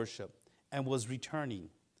Jerusalem to worship and was returning,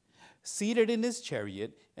 seated in his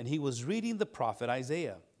chariot, and he was reading the prophet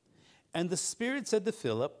Isaiah. And the Spirit said to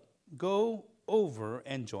Philip, "Go over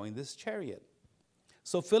and join this chariot."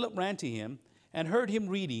 So Philip ran to him and heard him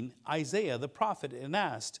reading Isaiah the prophet and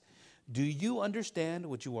asked, "Do you understand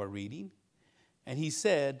what you are reading?" And he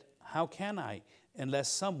said, "How can I, unless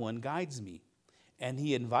someone guides me?" And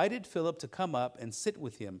he invited Philip to come up and sit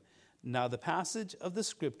with him. Now the passage of the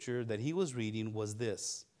scripture that he was reading was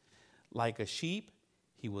this: "Like a sheep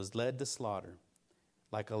he was led to slaughter.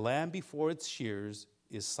 Like a lamb before its shears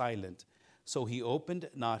is silent, so he opened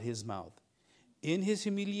not his mouth. In his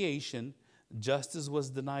humiliation justice was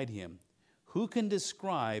denied him. Who can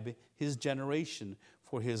describe his generation?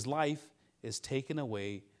 For his life is taken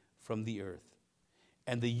away from the earth."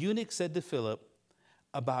 And the eunuch said to Philip,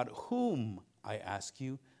 "About whom, I ask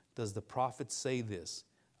you, does the prophet say this?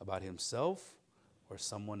 About himself or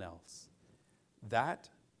someone else?" That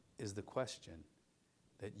is the question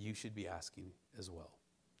that you should be asking as well.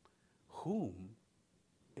 Whom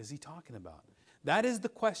is he talking about? That is the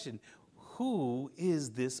question. Who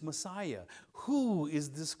is this Messiah? Who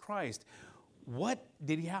is this Christ? What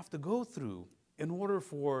did he have to go through in order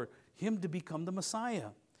for him to become the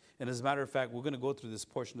Messiah? And as a matter of fact, we're going to go through this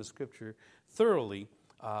portion of Scripture thoroughly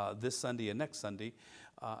this Sunday and next Sunday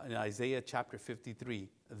in Isaiah chapter 53.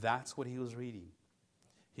 That's what he was reading.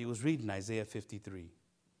 He was reading Isaiah 53.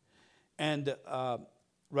 And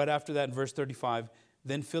right after that, in verse 35,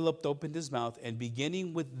 then Philip opened his mouth, and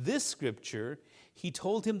beginning with this scripture, he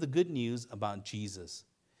told him the good news about Jesus.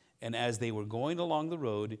 And as they were going along the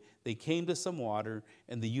road, they came to some water,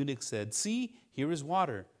 and the eunuch said, "See, here is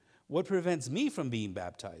water. What prevents me from being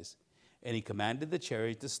baptized?" And he commanded the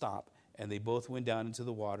chariot to stop, and they both went down into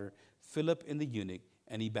the water, Philip and the eunuch,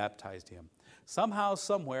 and he baptized him. Somehow,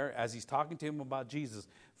 somewhere, as he's talking to him about Jesus,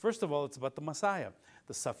 First of all, it's about the Messiah,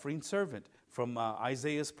 the suffering servant from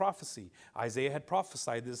Isaiah's prophecy. Isaiah had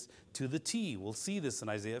prophesied this to the T. We'll see this in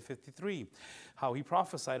Isaiah 53, how he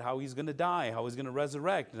prophesied how he's going to die, how he's going to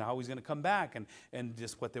resurrect, and how he's going to come back, and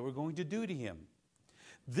just what they were going to do to him.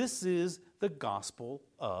 This is the gospel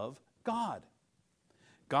of God.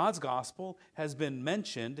 God's gospel has been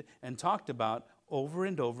mentioned and talked about over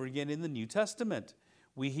and over again in the New Testament.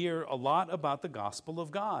 We hear a lot about the gospel of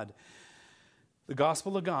God. The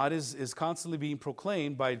gospel of God is constantly being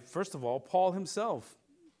proclaimed by, first of all, Paul himself.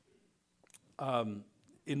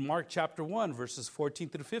 In Mark chapter 1, verses 14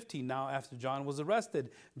 through 15, now after John was arrested,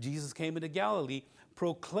 Jesus came into Galilee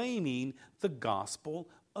proclaiming the gospel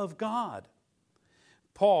of God.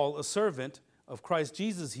 Paul, a servant of Christ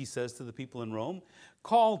Jesus, he says to the people in Rome,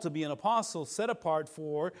 called to be an apostle, set apart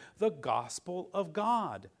for the gospel of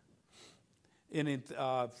God. In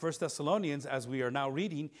 1 Thessalonians, as we are now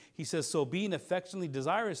reading, he says, so being affectionately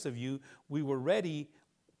desirous of you, we were ready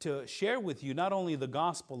to share with you not only the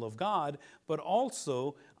gospel of God, but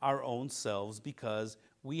also our own selves, because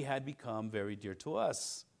we had become very dear to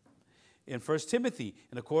us. In 1 Timothy,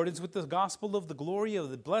 in accordance with the gospel of the glory of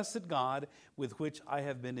the blessed God with which I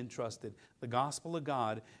have been entrusted. The gospel of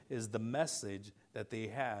God is the message that they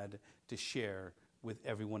had to share with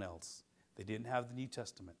everyone else. They didn't have the New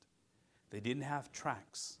Testament. They didn't have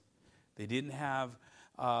tracts. They didn't have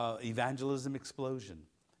evangelism explosion.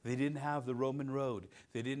 They didn't have the Roman road.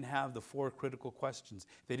 They didn't have the 4 critical questions.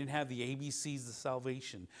 They didn't have the ABCs of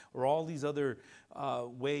salvation, or all these other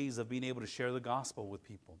ways of being able to share the gospel with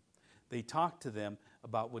people. They talked to them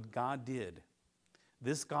about what God did.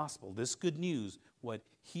 This gospel, this good news, what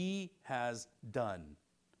he has done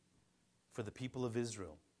for the people of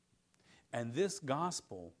Israel. And this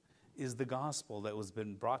gospel is the gospel that has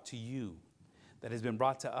been brought to you, that has been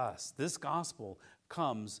brought to us. This gospel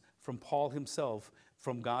comes from Paul himself,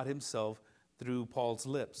 from God himself, through Paul's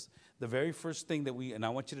lips. The very first thing that and I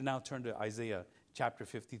want you to now turn to Isaiah chapter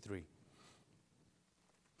 53.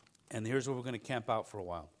 And here's where we're going to camp out for a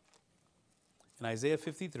while. In Isaiah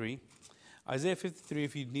 53,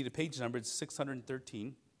 if you need a page number, it's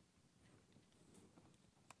 613.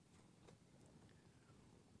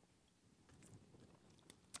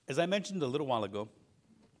 As I mentioned a little while ago,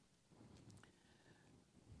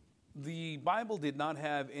 the Bible did not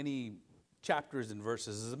have any chapters and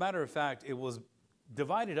verses. As a matter of fact, it was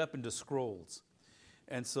divided up into scrolls.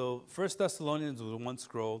 And so 1 Thessalonians was one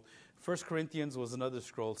scroll, 1 Corinthians was another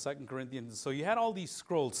scroll, 2 Corinthians. So you had all these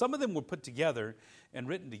scrolls. Some of them were put together and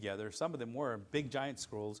written together. Some of them were big, giant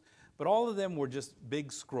scrolls. But all of them were just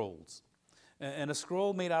big scrolls. And a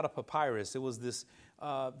scroll made out of papyrus. It was this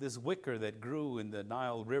wicker that grew in the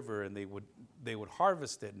Nile River, and they would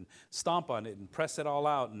harvest it and stomp on it and press it all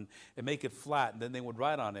out and make it flat. And then they would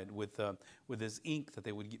write on it with this ink that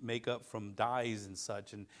they would make up from dyes and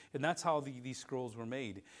such. And that's how these scrolls were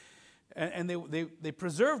made. And they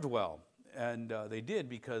preserved well. And they did,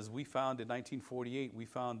 because we found in 1948, we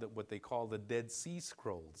found that what they call the Dead Sea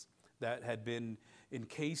Scrolls that had been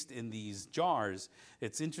encased in these jars.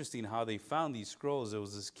 It's interesting how they found these scrolls. There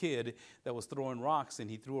was this kid that was throwing rocks, and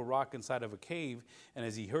he threw a rock inside of a cave, and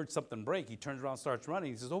as he heard something break, he turns around and starts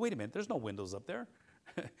running. He says, oh, wait a minute, there's no windows up there.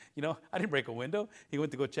 I didn't break a window. He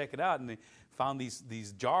went to go check it out, and they found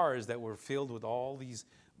these jars that were filled with all these,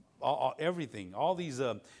 everything, all these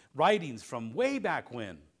writings from way back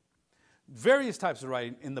when. Various types of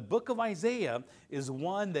writing. In the book of Isaiah is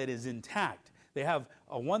one that is intact. They have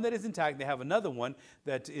one that is intact. They have another one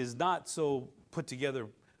that is not so put together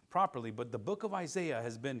properly. But the book of Isaiah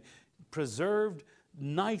has been preserved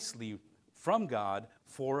nicely from God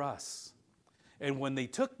for us. And when they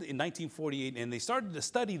took, in 1948, and they started to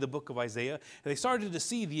study the book of Isaiah, and they started to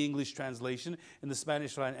see the English translation and the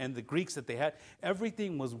Spanish and the Greeks that they had,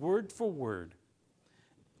 everything was word for word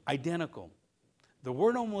identical. There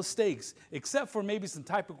were no mistakes, except for maybe some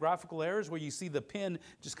typographical errors where you see the pen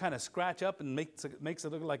just kind of scratch up and makes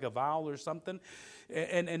it look like a vowel or something.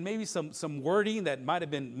 And maybe some wording that might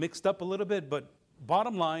have been mixed up a little bit, but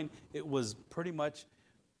bottom line, it was pretty much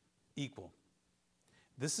equal.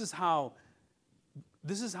 This is how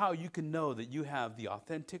you can know that you have the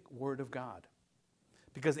authentic Word of God.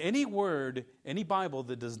 Because any word, any Bible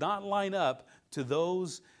that does not line up to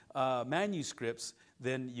those manuscripts,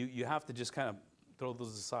 then you have to just kind of throw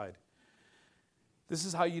those aside. This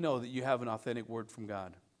is how you know that you have an authentic word from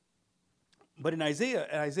God. But in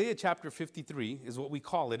Isaiah chapter 53 is what we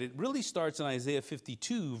call it. It really starts in Isaiah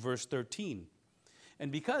 52, verse 13.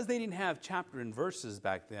 And because they didn't have chapter and verses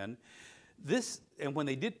back then, And when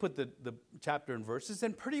they did put the chapter and verses,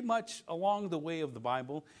 and pretty much along the way of the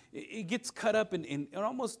Bible, it gets cut up in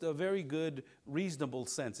almost a very good, reasonable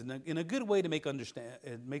sense, in a good way to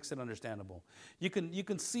it makes it understandable. You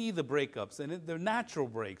can see the breakups, and they're natural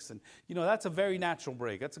breaks, and that's a very natural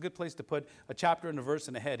break. That's a good place to put a chapter and a verse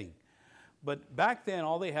and a heading. But back then,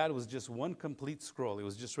 all they had was just one complete scroll. It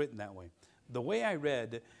was just written that way. The way I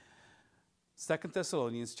read 2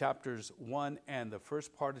 Thessalonians chapters 1 and the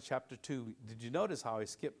first part of chapter 2, did you notice how I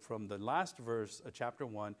skipped from the last verse of chapter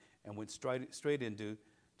 1 and went straight into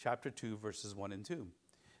chapter 2, verses 1 and 2?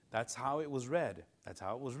 That's how it was read. That's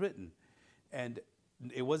how it was written. And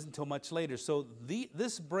it wasn't until much later. So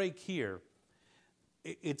this break here,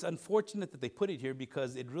 it's unfortunate that they put it here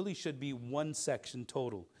because it really should be one section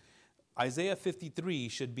total. Isaiah 53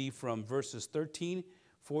 should be from verses 13,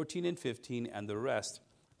 14, and 15, and the rest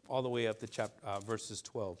all the way up to verses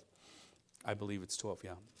 12. I believe it's 12,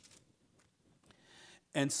 yeah.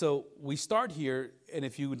 And so we start here, and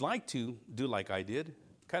if you would like to do like I did,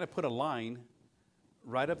 kind of put a line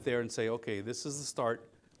right up there and say, okay, this is the start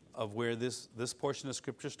of where this portion of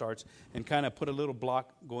Scripture starts, and kind of put a little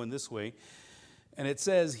block going this way. And it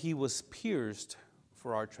says, he was pierced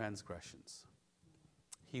for our transgressions.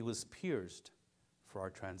 He was pierced for our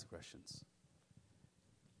transgressions.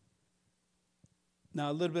 Now,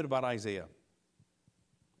 a little bit about Isaiah.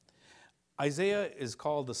 Isaiah is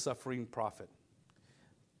called the suffering prophet.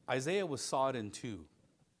 Isaiah was sawed in two.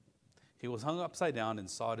 He was hung upside down and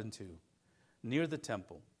sawed in two near the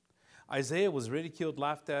temple. Isaiah was ridiculed,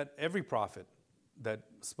 laughed at, every prophet that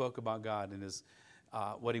spoke about God and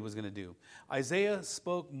what he was going to do. Isaiah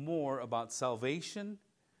spoke more about salvation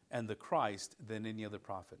and the Christ than any other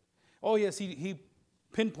prophet. Oh, yes, he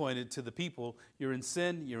pinpointed to the people, you're in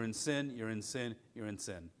sin, you're in sin, you're in sin, you're in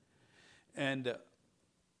sin. And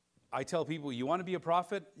I tell people, you want to be a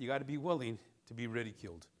prophet, you got to be willing to be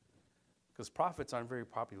ridiculed. Because prophets aren't very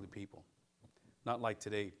popular people. Not like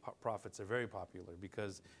today, prophets are very popular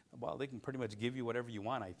because, well, they can pretty much give you whatever you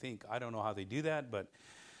want, I think. I don't know how they do that, but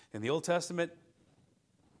in the Old Testament,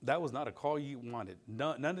 that was not a call you wanted.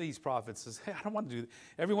 None of these prophets says, hey, I don't want to do this.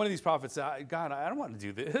 Every one of these prophets said, God, I don't want to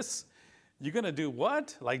do this. You're going to do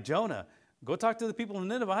what? Like Jonah. Go talk to the people in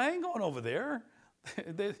Nineveh. I ain't going over there.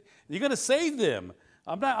 You're going to save them.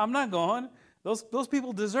 I'm not going. Those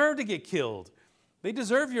people deserve to get killed. They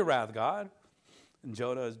deserve your wrath, God. And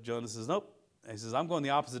Jonah says, nope. And he says, I'm going the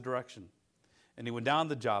opposite direction. And he went down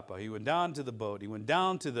to Joppa. He went down to the boat. He went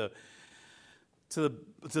down to the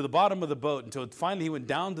bottom of the boat until finally he went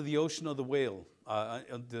down to the ocean of the whale,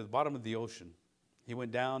 to the bottom of the ocean. He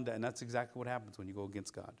went down, and that's exactly what happens when you go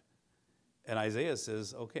against God. And Isaiah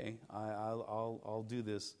says, okay, I'll do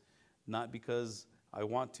this, not because I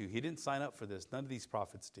want to. He didn't sign up for this. None of these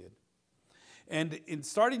prophets did. And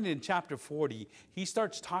starting in chapter 40, he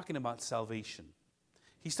starts talking about salvation.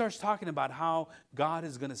 He starts talking about how God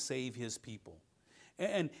is going to save his people.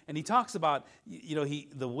 And he talks about,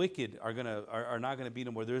 the wicked are not going to be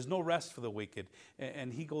no more. There's no rest for the wicked.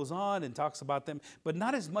 And he goes on and talks about them, but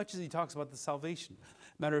not as much as he talks about the salvation.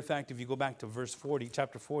 Matter of fact, if you go back to verse 40,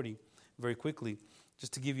 chapter 40, very quickly,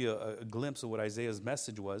 just to give you a glimpse of what Isaiah's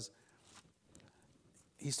message was,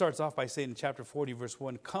 he starts off by saying in chapter 40, verse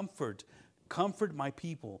 1, comfort my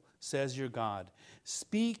people, says your God.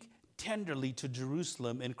 Speak tenderly to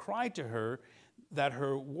Jerusalem and cry to her that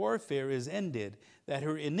her warfare is ended, that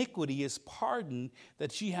her iniquity is pardoned,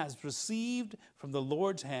 that she has received from the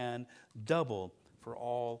Lord's hand double for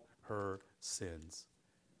all her sins.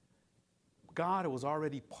 God was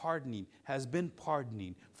already pardoning, has been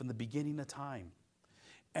pardoning from the beginning of time.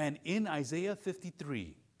 And in Isaiah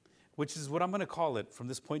 53, which is what I'm going to call it from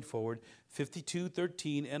this point forward, 52,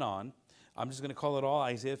 13, and on, I'm just going to call it all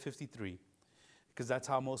Isaiah 53, because that's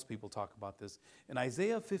how most people talk about this. In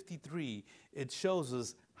Isaiah 53, it shows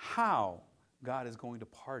us how God is going to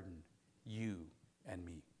pardon you and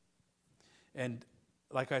me. And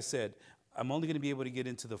like I said, I'm only going to be able to get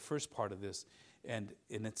into the first part of this. And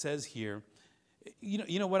it says here,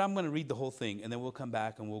 you know what, I'm going to read the whole thing, and then we'll come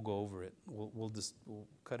back and we'll go over it. We'll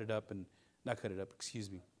cut it up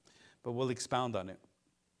but we'll expound on it.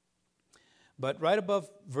 But right above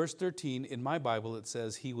verse 13 in my Bible, it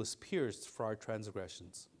says, he was pierced for our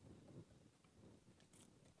transgressions.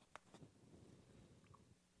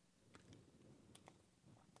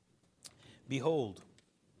 Behold,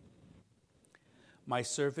 my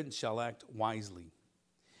servant shall act wisely.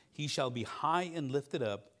 He shall be high and lifted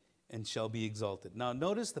up and shall be exalted. Now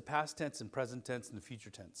notice the past tense and present tense and the future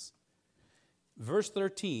tense. Verse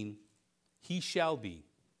 13, he shall be.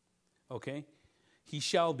 Okay? He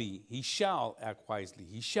shall be. He shall act wisely.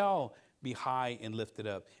 He shall be high and lifted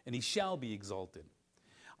up, and he shall be exalted.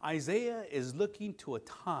 Isaiah is looking to a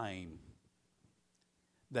time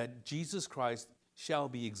that Jesus Christ shall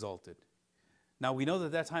be exalted. Now, we know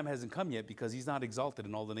that that time hasn't come yet because he's not exalted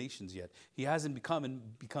in all the nations yet. He hasn't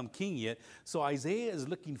become king yet. So Isaiah is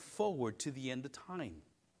looking forward to the end of time,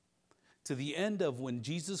 to the end of when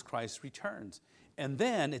Jesus Christ returns. And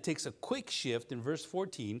then it takes a quick shift in verse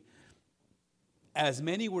 14. As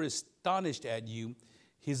many were astonished at you,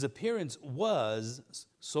 his appearance was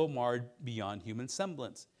so marred beyond human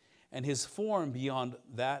semblance, and his form beyond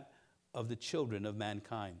that of the children of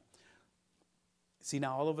mankind. See,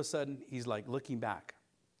 now all of a sudden, he's like looking back.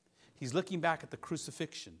 He's looking back at the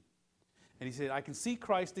crucifixion. And he said, I can see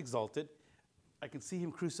Christ exalted. I can see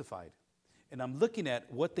him crucified. And I'm looking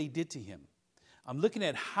at what they did to him. I'm looking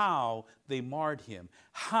at how they marred him,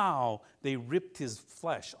 how they ripped his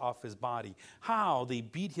flesh off his body, how they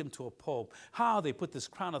beat him to a pulp, how they put this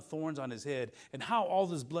crown of thorns on his head, and how all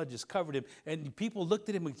this blood just covered him. And people looked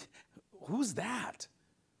at him and, who's that?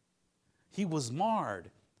 He was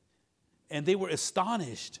marred. And they were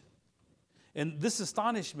astonished. And this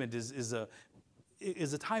astonishment is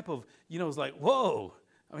a type of, it's like, whoa.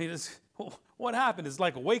 I mean, what happened? It's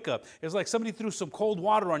like a wake up. It's like somebody threw some cold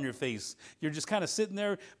water on your face. You're just kind of sitting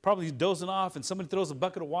there, probably dozing off, and somebody throws a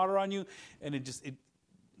bucket of water on you. And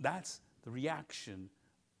that's the reaction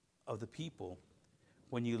of the people.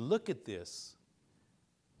 When you look at this,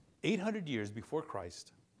 800 years before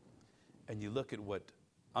Christ, and you look at it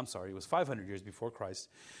was 500 years before Christ,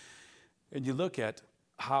 and you look at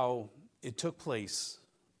how it took place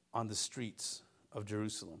on the streets of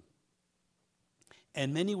Jerusalem.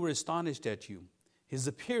 And many were astonished at you. His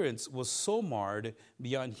appearance was so marred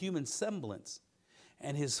beyond human semblance,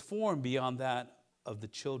 and his form beyond that of the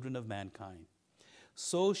children of mankind.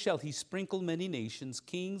 So shall he sprinkle many nations.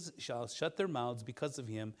 Kings shall shut their mouths because of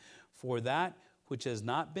him, for that which has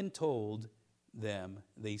not been told them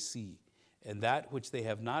they see, and that which they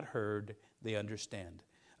have not heard they understand.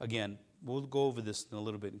 Again, we'll go over this in a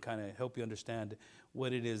little bit and kind of help you understand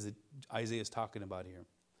what it is that Isaiah is talking about here.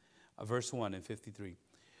 Verse 1 in 53.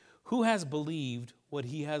 Who has believed what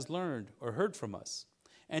he has learned or heard from us?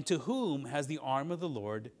 And to whom has the arm of the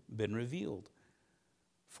Lord been revealed?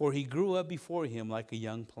 For he grew up before him like a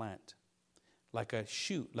young plant, like a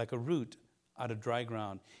shoot, like a root out of dry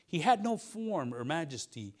ground. He had no form or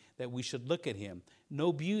majesty that we should look at him,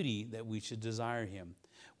 no beauty that we should desire him.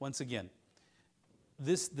 Once again,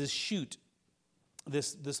 this shoot,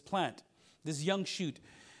 this plant, this young shoot.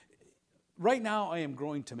 Right now, I am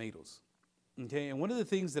growing tomatoes. Okay, and one of the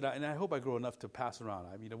things that I hope I grow enough to pass around.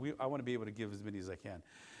 I want to be able to give as many as I can.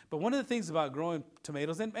 But one of the things about growing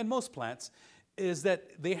tomatoes and most plants is that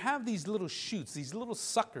they have these little shoots, these little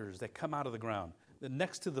suckers that come out of the ground,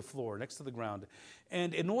 next to the floor, next to the ground.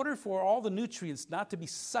 And in order for all the nutrients not to be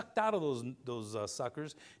sucked out of those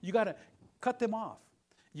suckers, you got to cut them off.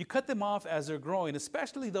 You cut them off as they're growing,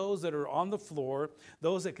 especially those that are on the floor,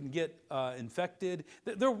 those that can get infected.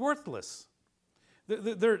 They're worthless.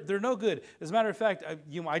 They're no good. As a matter of fact,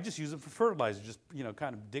 I just use them for fertilizer. Just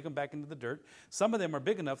kind of dig them back into the dirt. Some of them are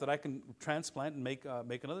big enough that I can transplant and make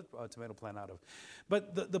another tomato plant out of.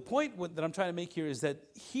 But the point that I'm trying to make here is that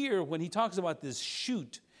here, when he talks about this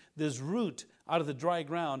shoot, this root out of the dry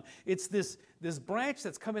ground, it's this branch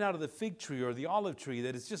that's coming out of the fig tree or the olive tree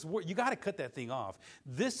that is just, you got to cut that thing off.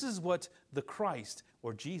 This is what the Christ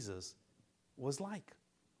or Jesus was like.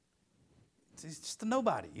 He's just a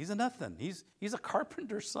nobody. He's a nothing. He's a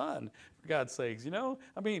carpenter's son, for God's sakes.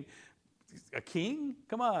 A king?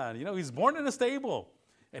 Come on. He's born in a stable.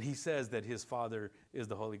 And he says that his father is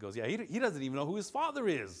the Holy Ghost. Yeah, he doesn't even know who his father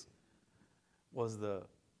is, was the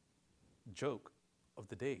joke of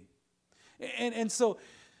the day. And so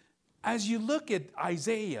as you look at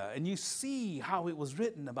Isaiah and you see how it was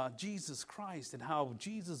written about Jesus Christ and how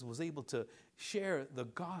Jesus was able to share the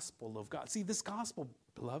gospel of God. See, this gospel,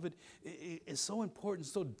 beloved, is so important,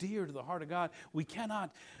 so dear to the heart of God. We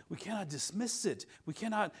cannot dismiss it. We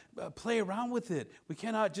cannot play around with it. We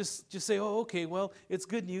cannot just say, oh, okay, well, it's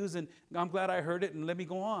good news and I'm glad I heard it and let me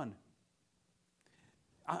go on.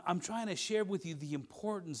 I'm trying to share with you the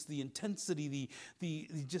importance, the intensity, the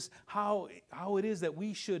just how it is that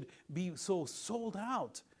we should be so sold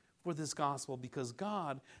out for this gospel, because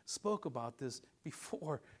God spoke about this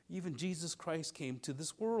before even Jesus Christ came to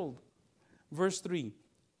this world. Verse 3,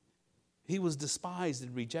 he was despised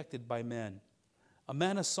and rejected by men, a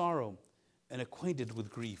man of sorrow and acquainted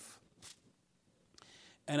with grief.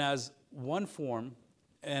 And as one from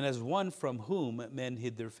whom men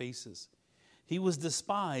hid their faces. He was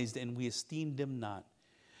despised, and we esteemed him not.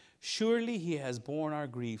 Surely he has borne our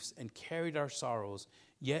griefs and carried our sorrows,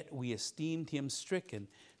 yet we esteemed him stricken,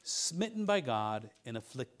 smitten by God, and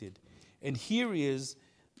afflicted. And here is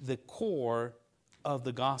the core of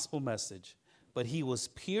the gospel message. But he was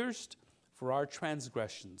pierced for our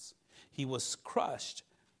transgressions. He was crushed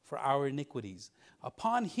for our iniquities.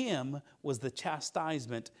 Upon him was the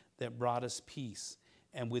chastisement that brought us peace.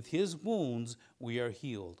 And with his wounds we are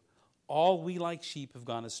healed. All we like sheep have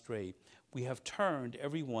gone astray. We have turned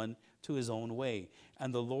everyone to his own way.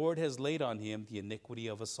 And the Lord has laid on him the iniquity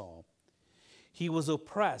of us all. He was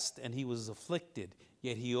oppressed and he was afflicted,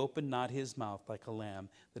 yet he opened not his mouth. Like a lamb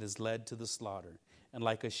that is led to the slaughter, and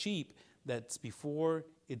like a sheep that's before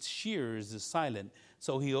its shearers is silent,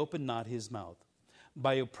 so he opened not his mouth.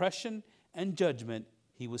 By oppression and judgment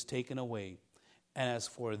he was taken away. And as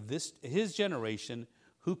for his generation,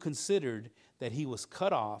 who considered that he was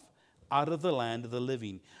cut off out of the land of the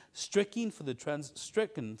living, stricken for the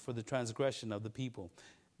transgression of the people.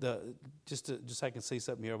 Just so I can say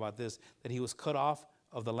something here about this, that he was cut off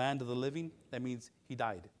of the land of the living, that means he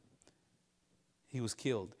died. He was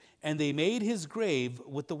killed. And they made his grave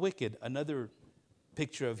with the wicked, another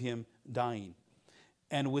picture of him dying,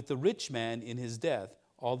 and with the rich man in his death,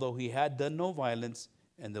 although he had done no violence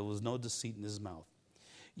and there was no deceit in his mouth.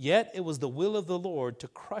 Yet it was the will of the Lord to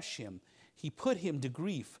crush him. He put him to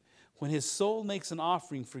grief. When his soul makes an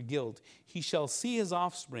offering for guilt, he shall see his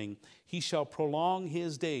offspring. He shall prolong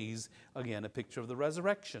his days. Again, a picture of the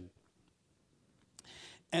resurrection.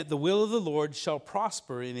 And the will of the Lord shall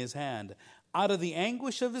prosper in his hand. Out of the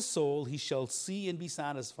anguish of his soul he shall see and be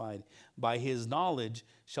satisfied. By his knowledge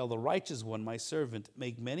shall the righteous one, my servant,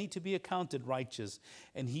 make many to be accounted righteous,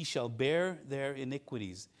 and he shall bear their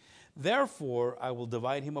iniquities. Therefore I will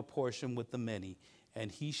divide him a portion with the many,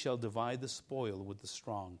 and he shall divide the spoil with the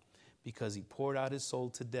strong, because he poured out his soul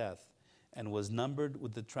to death and was numbered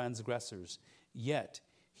with the transgressors. Yet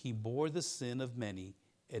he bore the sin of many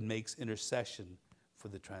and makes intercession for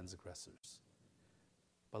the transgressors.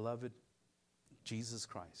 Beloved, Jesus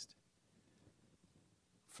Christ,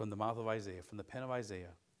 from the mouth of Isaiah, from the pen of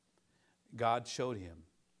Isaiah, God showed him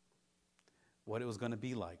what it was going to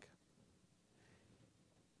be like.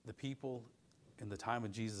 The people in the time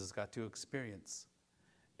of Jesus got to experience.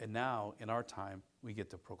 And now, in our time, we get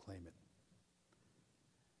to proclaim it.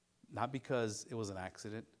 Not because it was an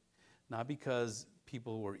accident, not because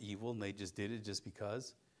people were evil and they just did it just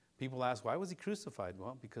because. People ask, why was he crucified?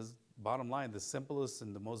 Well, because bottom line, the simplest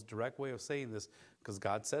and the most direct way of saying this, because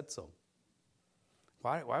God said so.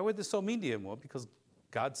 Why were they so mean to him? Well, because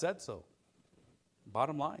God said so.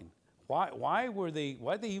 Bottom line. Why did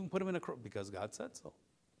they even put him in a cross? Because God said so.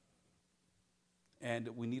 And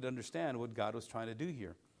we need to understand what God was trying to do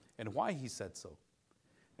here and why he said so,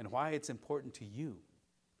 and why it's important to you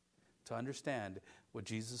to understand what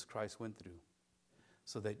Jesus Christ went through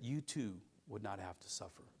so that you too would not have to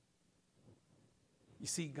suffer. You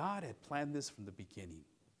see, God had planned this from the beginning.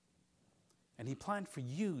 And he planned for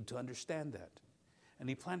you to understand that. And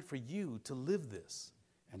he planned for you to live this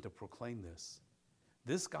and to proclaim this.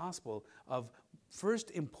 This gospel of first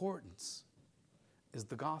importance is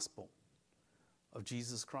the gospel of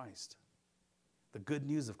Jesus Christ, the good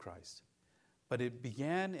news of Christ. But it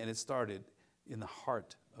began and it started in the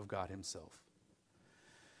heart of God himself,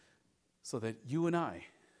 so that you and I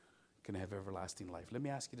can have everlasting life. Let me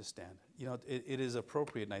ask you to stand. You know, it is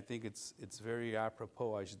appropriate, and I think it's very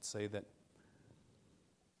apropos, I should say, that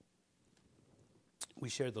we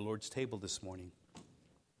shared the Lord's table this morning.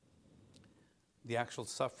 The actual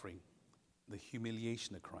suffering, the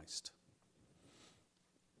humiliation of Christ.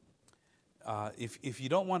 If you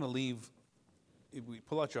don't want to leave, if we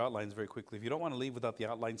pull out your outlines very quickly. If you don't want to leave without the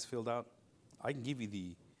outlines filled out, I can give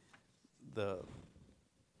you the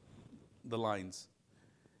lines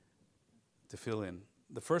to fill in.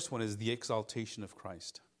 The first one is the exaltation of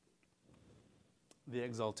Christ. The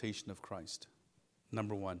exaltation of Christ.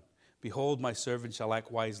 Number one, behold, my servant shall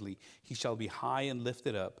act wisely. He shall be high and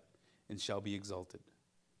lifted up and shall be exalted.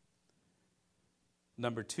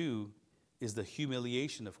 Number two is the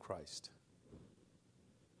humiliation of Christ.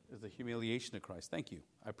 Is the humiliation of Christ. Thank you.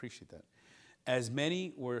 I appreciate that. As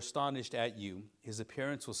many were astonished at you, his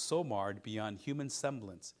appearance was so marred beyond human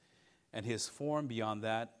semblance, and his form beyond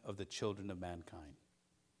that of the children of mankind.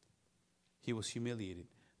 He was humiliated.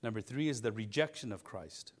 Number three is the rejection of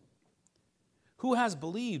Christ. Who has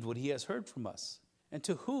believed what he has heard from us? And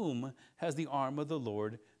to whom has the arm of the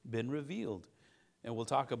Lord been revealed? And we'll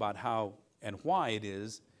talk about how and why it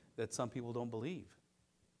is that some people don't believe.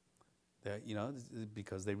 That,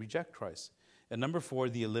 because they reject Christ. And number four,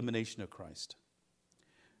 the elimination of Christ.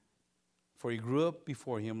 For he grew up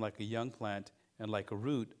before him like a young plant and like a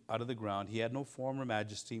root out of the ground. He had no form or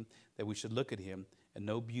majesty that we should look at him, and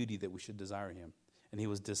no beauty that we should desire him. And he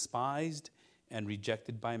was despised and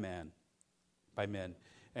rejected by men.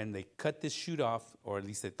 And they cut this shoot off, or at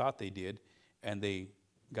least they thought they did, and they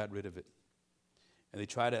got rid of it. And they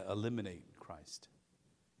try to eliminate Christ.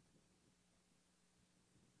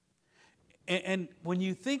 And when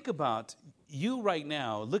you think about you right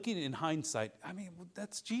now, looking in hindsight, I mean,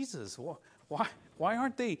 that's Jesus. Why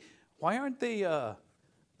don't they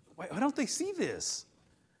see this?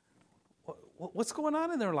 What's going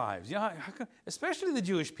on in their lives? Yeah, especially the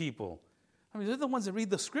Jewish people. I mean, they're the ones that read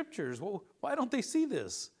the scriptures. Why don't they see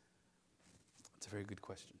this? It's a very good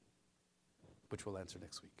question, which we'll answer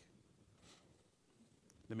next week.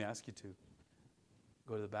 Let me ask you to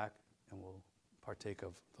go to the back and we'll partake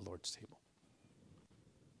of the Lord's table.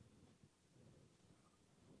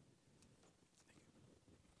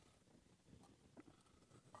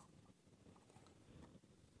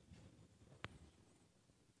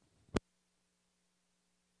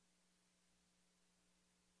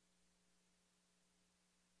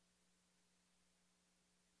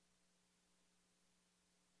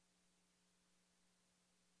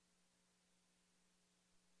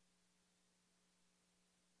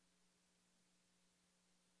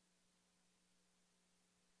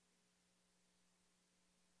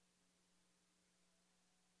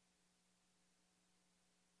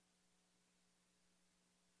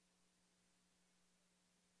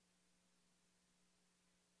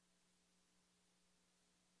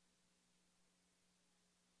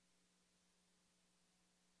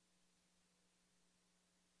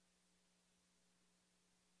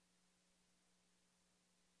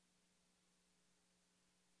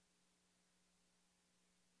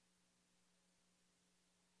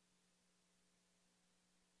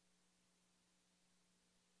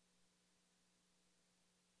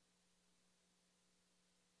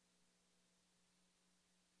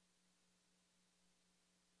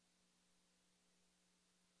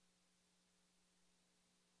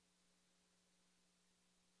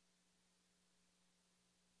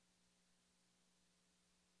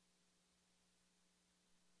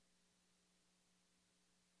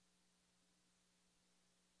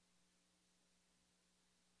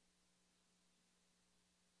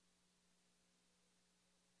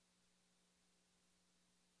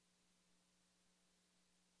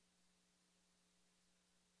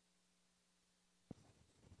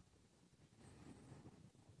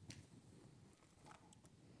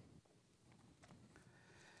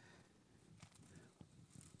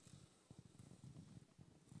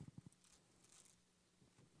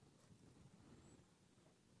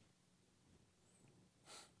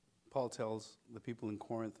 Paul tells the people in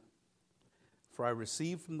Corinth, "For I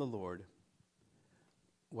received from the Lord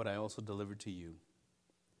what I also delivered to you,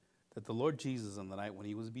 that the Lord Jesus on the night when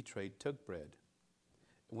he was betrayed took bread.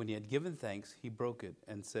 And when he had given thanks, he broke it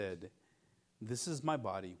and said, 'This is my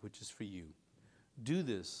body, which is for you. Do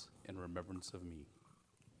this in remembrance of me.'"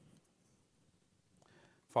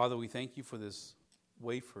 Father, we thank you for this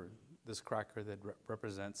wafer, this cracker that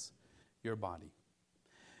represents your body.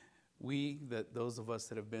 Those of us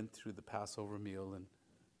that have been through the Passover meal and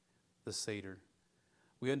the Seder,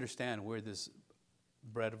 we understand where this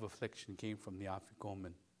bread of affliction came from, the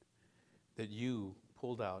afikomen, that you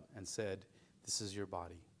pulled out and said, "This is your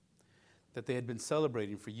body." That they had been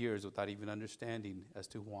celebrating for years without even understanding as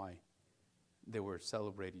to why they were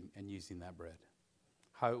celebrating and using that bread,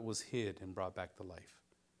 how it was hid and brought back to life.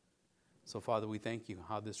 So, Father, we thank you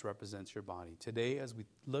how this represents your body. Today, as we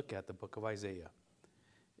look at the book of Isaiah,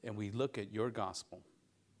 and we look at your gospel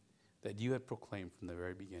that you had proclaimed from the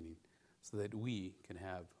very beginning, so that we can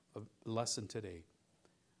have a lesson today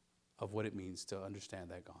of what it means to understand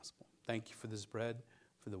that gospel. Thank you for this bread,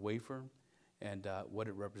 for the wafer, and what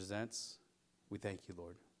it represents. We thank you,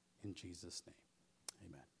 Lord, in Jesus' name.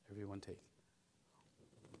 Amen. Everyone take.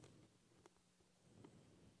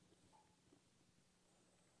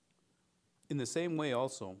 In the same way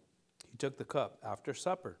also, he took the cup after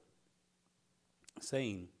supper,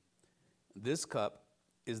 saying, "This cup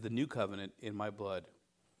is the new covenant in my blood.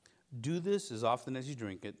 Do this as often as you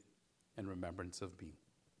drink it in remembrance of me."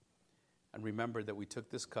 And remember that we took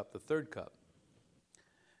this cup, the third cup,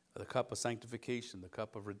 the cup of sanctification, the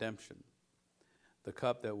cup of redemption, the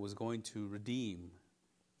cup that was going to redeem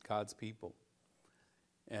God's people.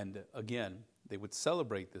 And again, they would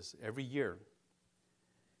celebrate this every year.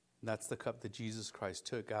 And that's the cup that Jesus Christ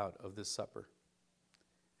took out of this supper.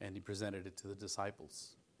 And he presented it to the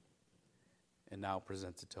disciples. And now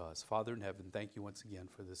presents it to us. Father in heaven, thank you once again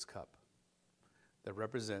for this cup that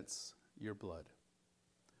represents your blood.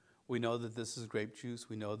 We know that this is grape juice.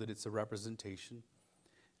 We know that it's a representation.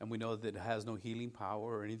 And we know that it has no healing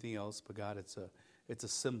power or anything else. But God, it's a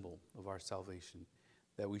symbol of our salvation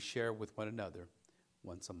that we share with one another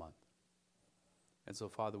once a month. And so,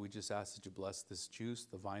 Father, we just ask that you bless this juice,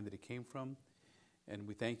 the vine that it came from. And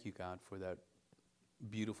we thank you, God, for that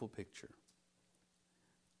beautiful picture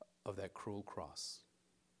of that cruel cross.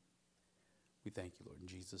 We thank you, Lord, in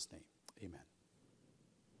Jesus' name. Amen.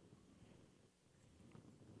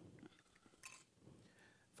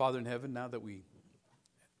 Father in heaven, now that we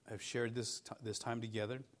have shared this time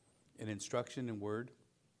together in instruction and word,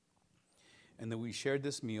 and that we shared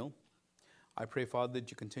this meal, I pray, Father, that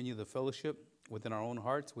you continue the fellowship within our own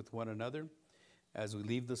hearts with one another as we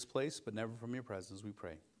leave this place, but never from your presence, we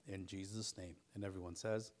pray. In Jesus' name. And everyone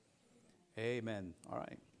says, amen. All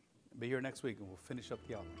right. Be here next week, and we'll finish up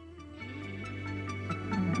the hour.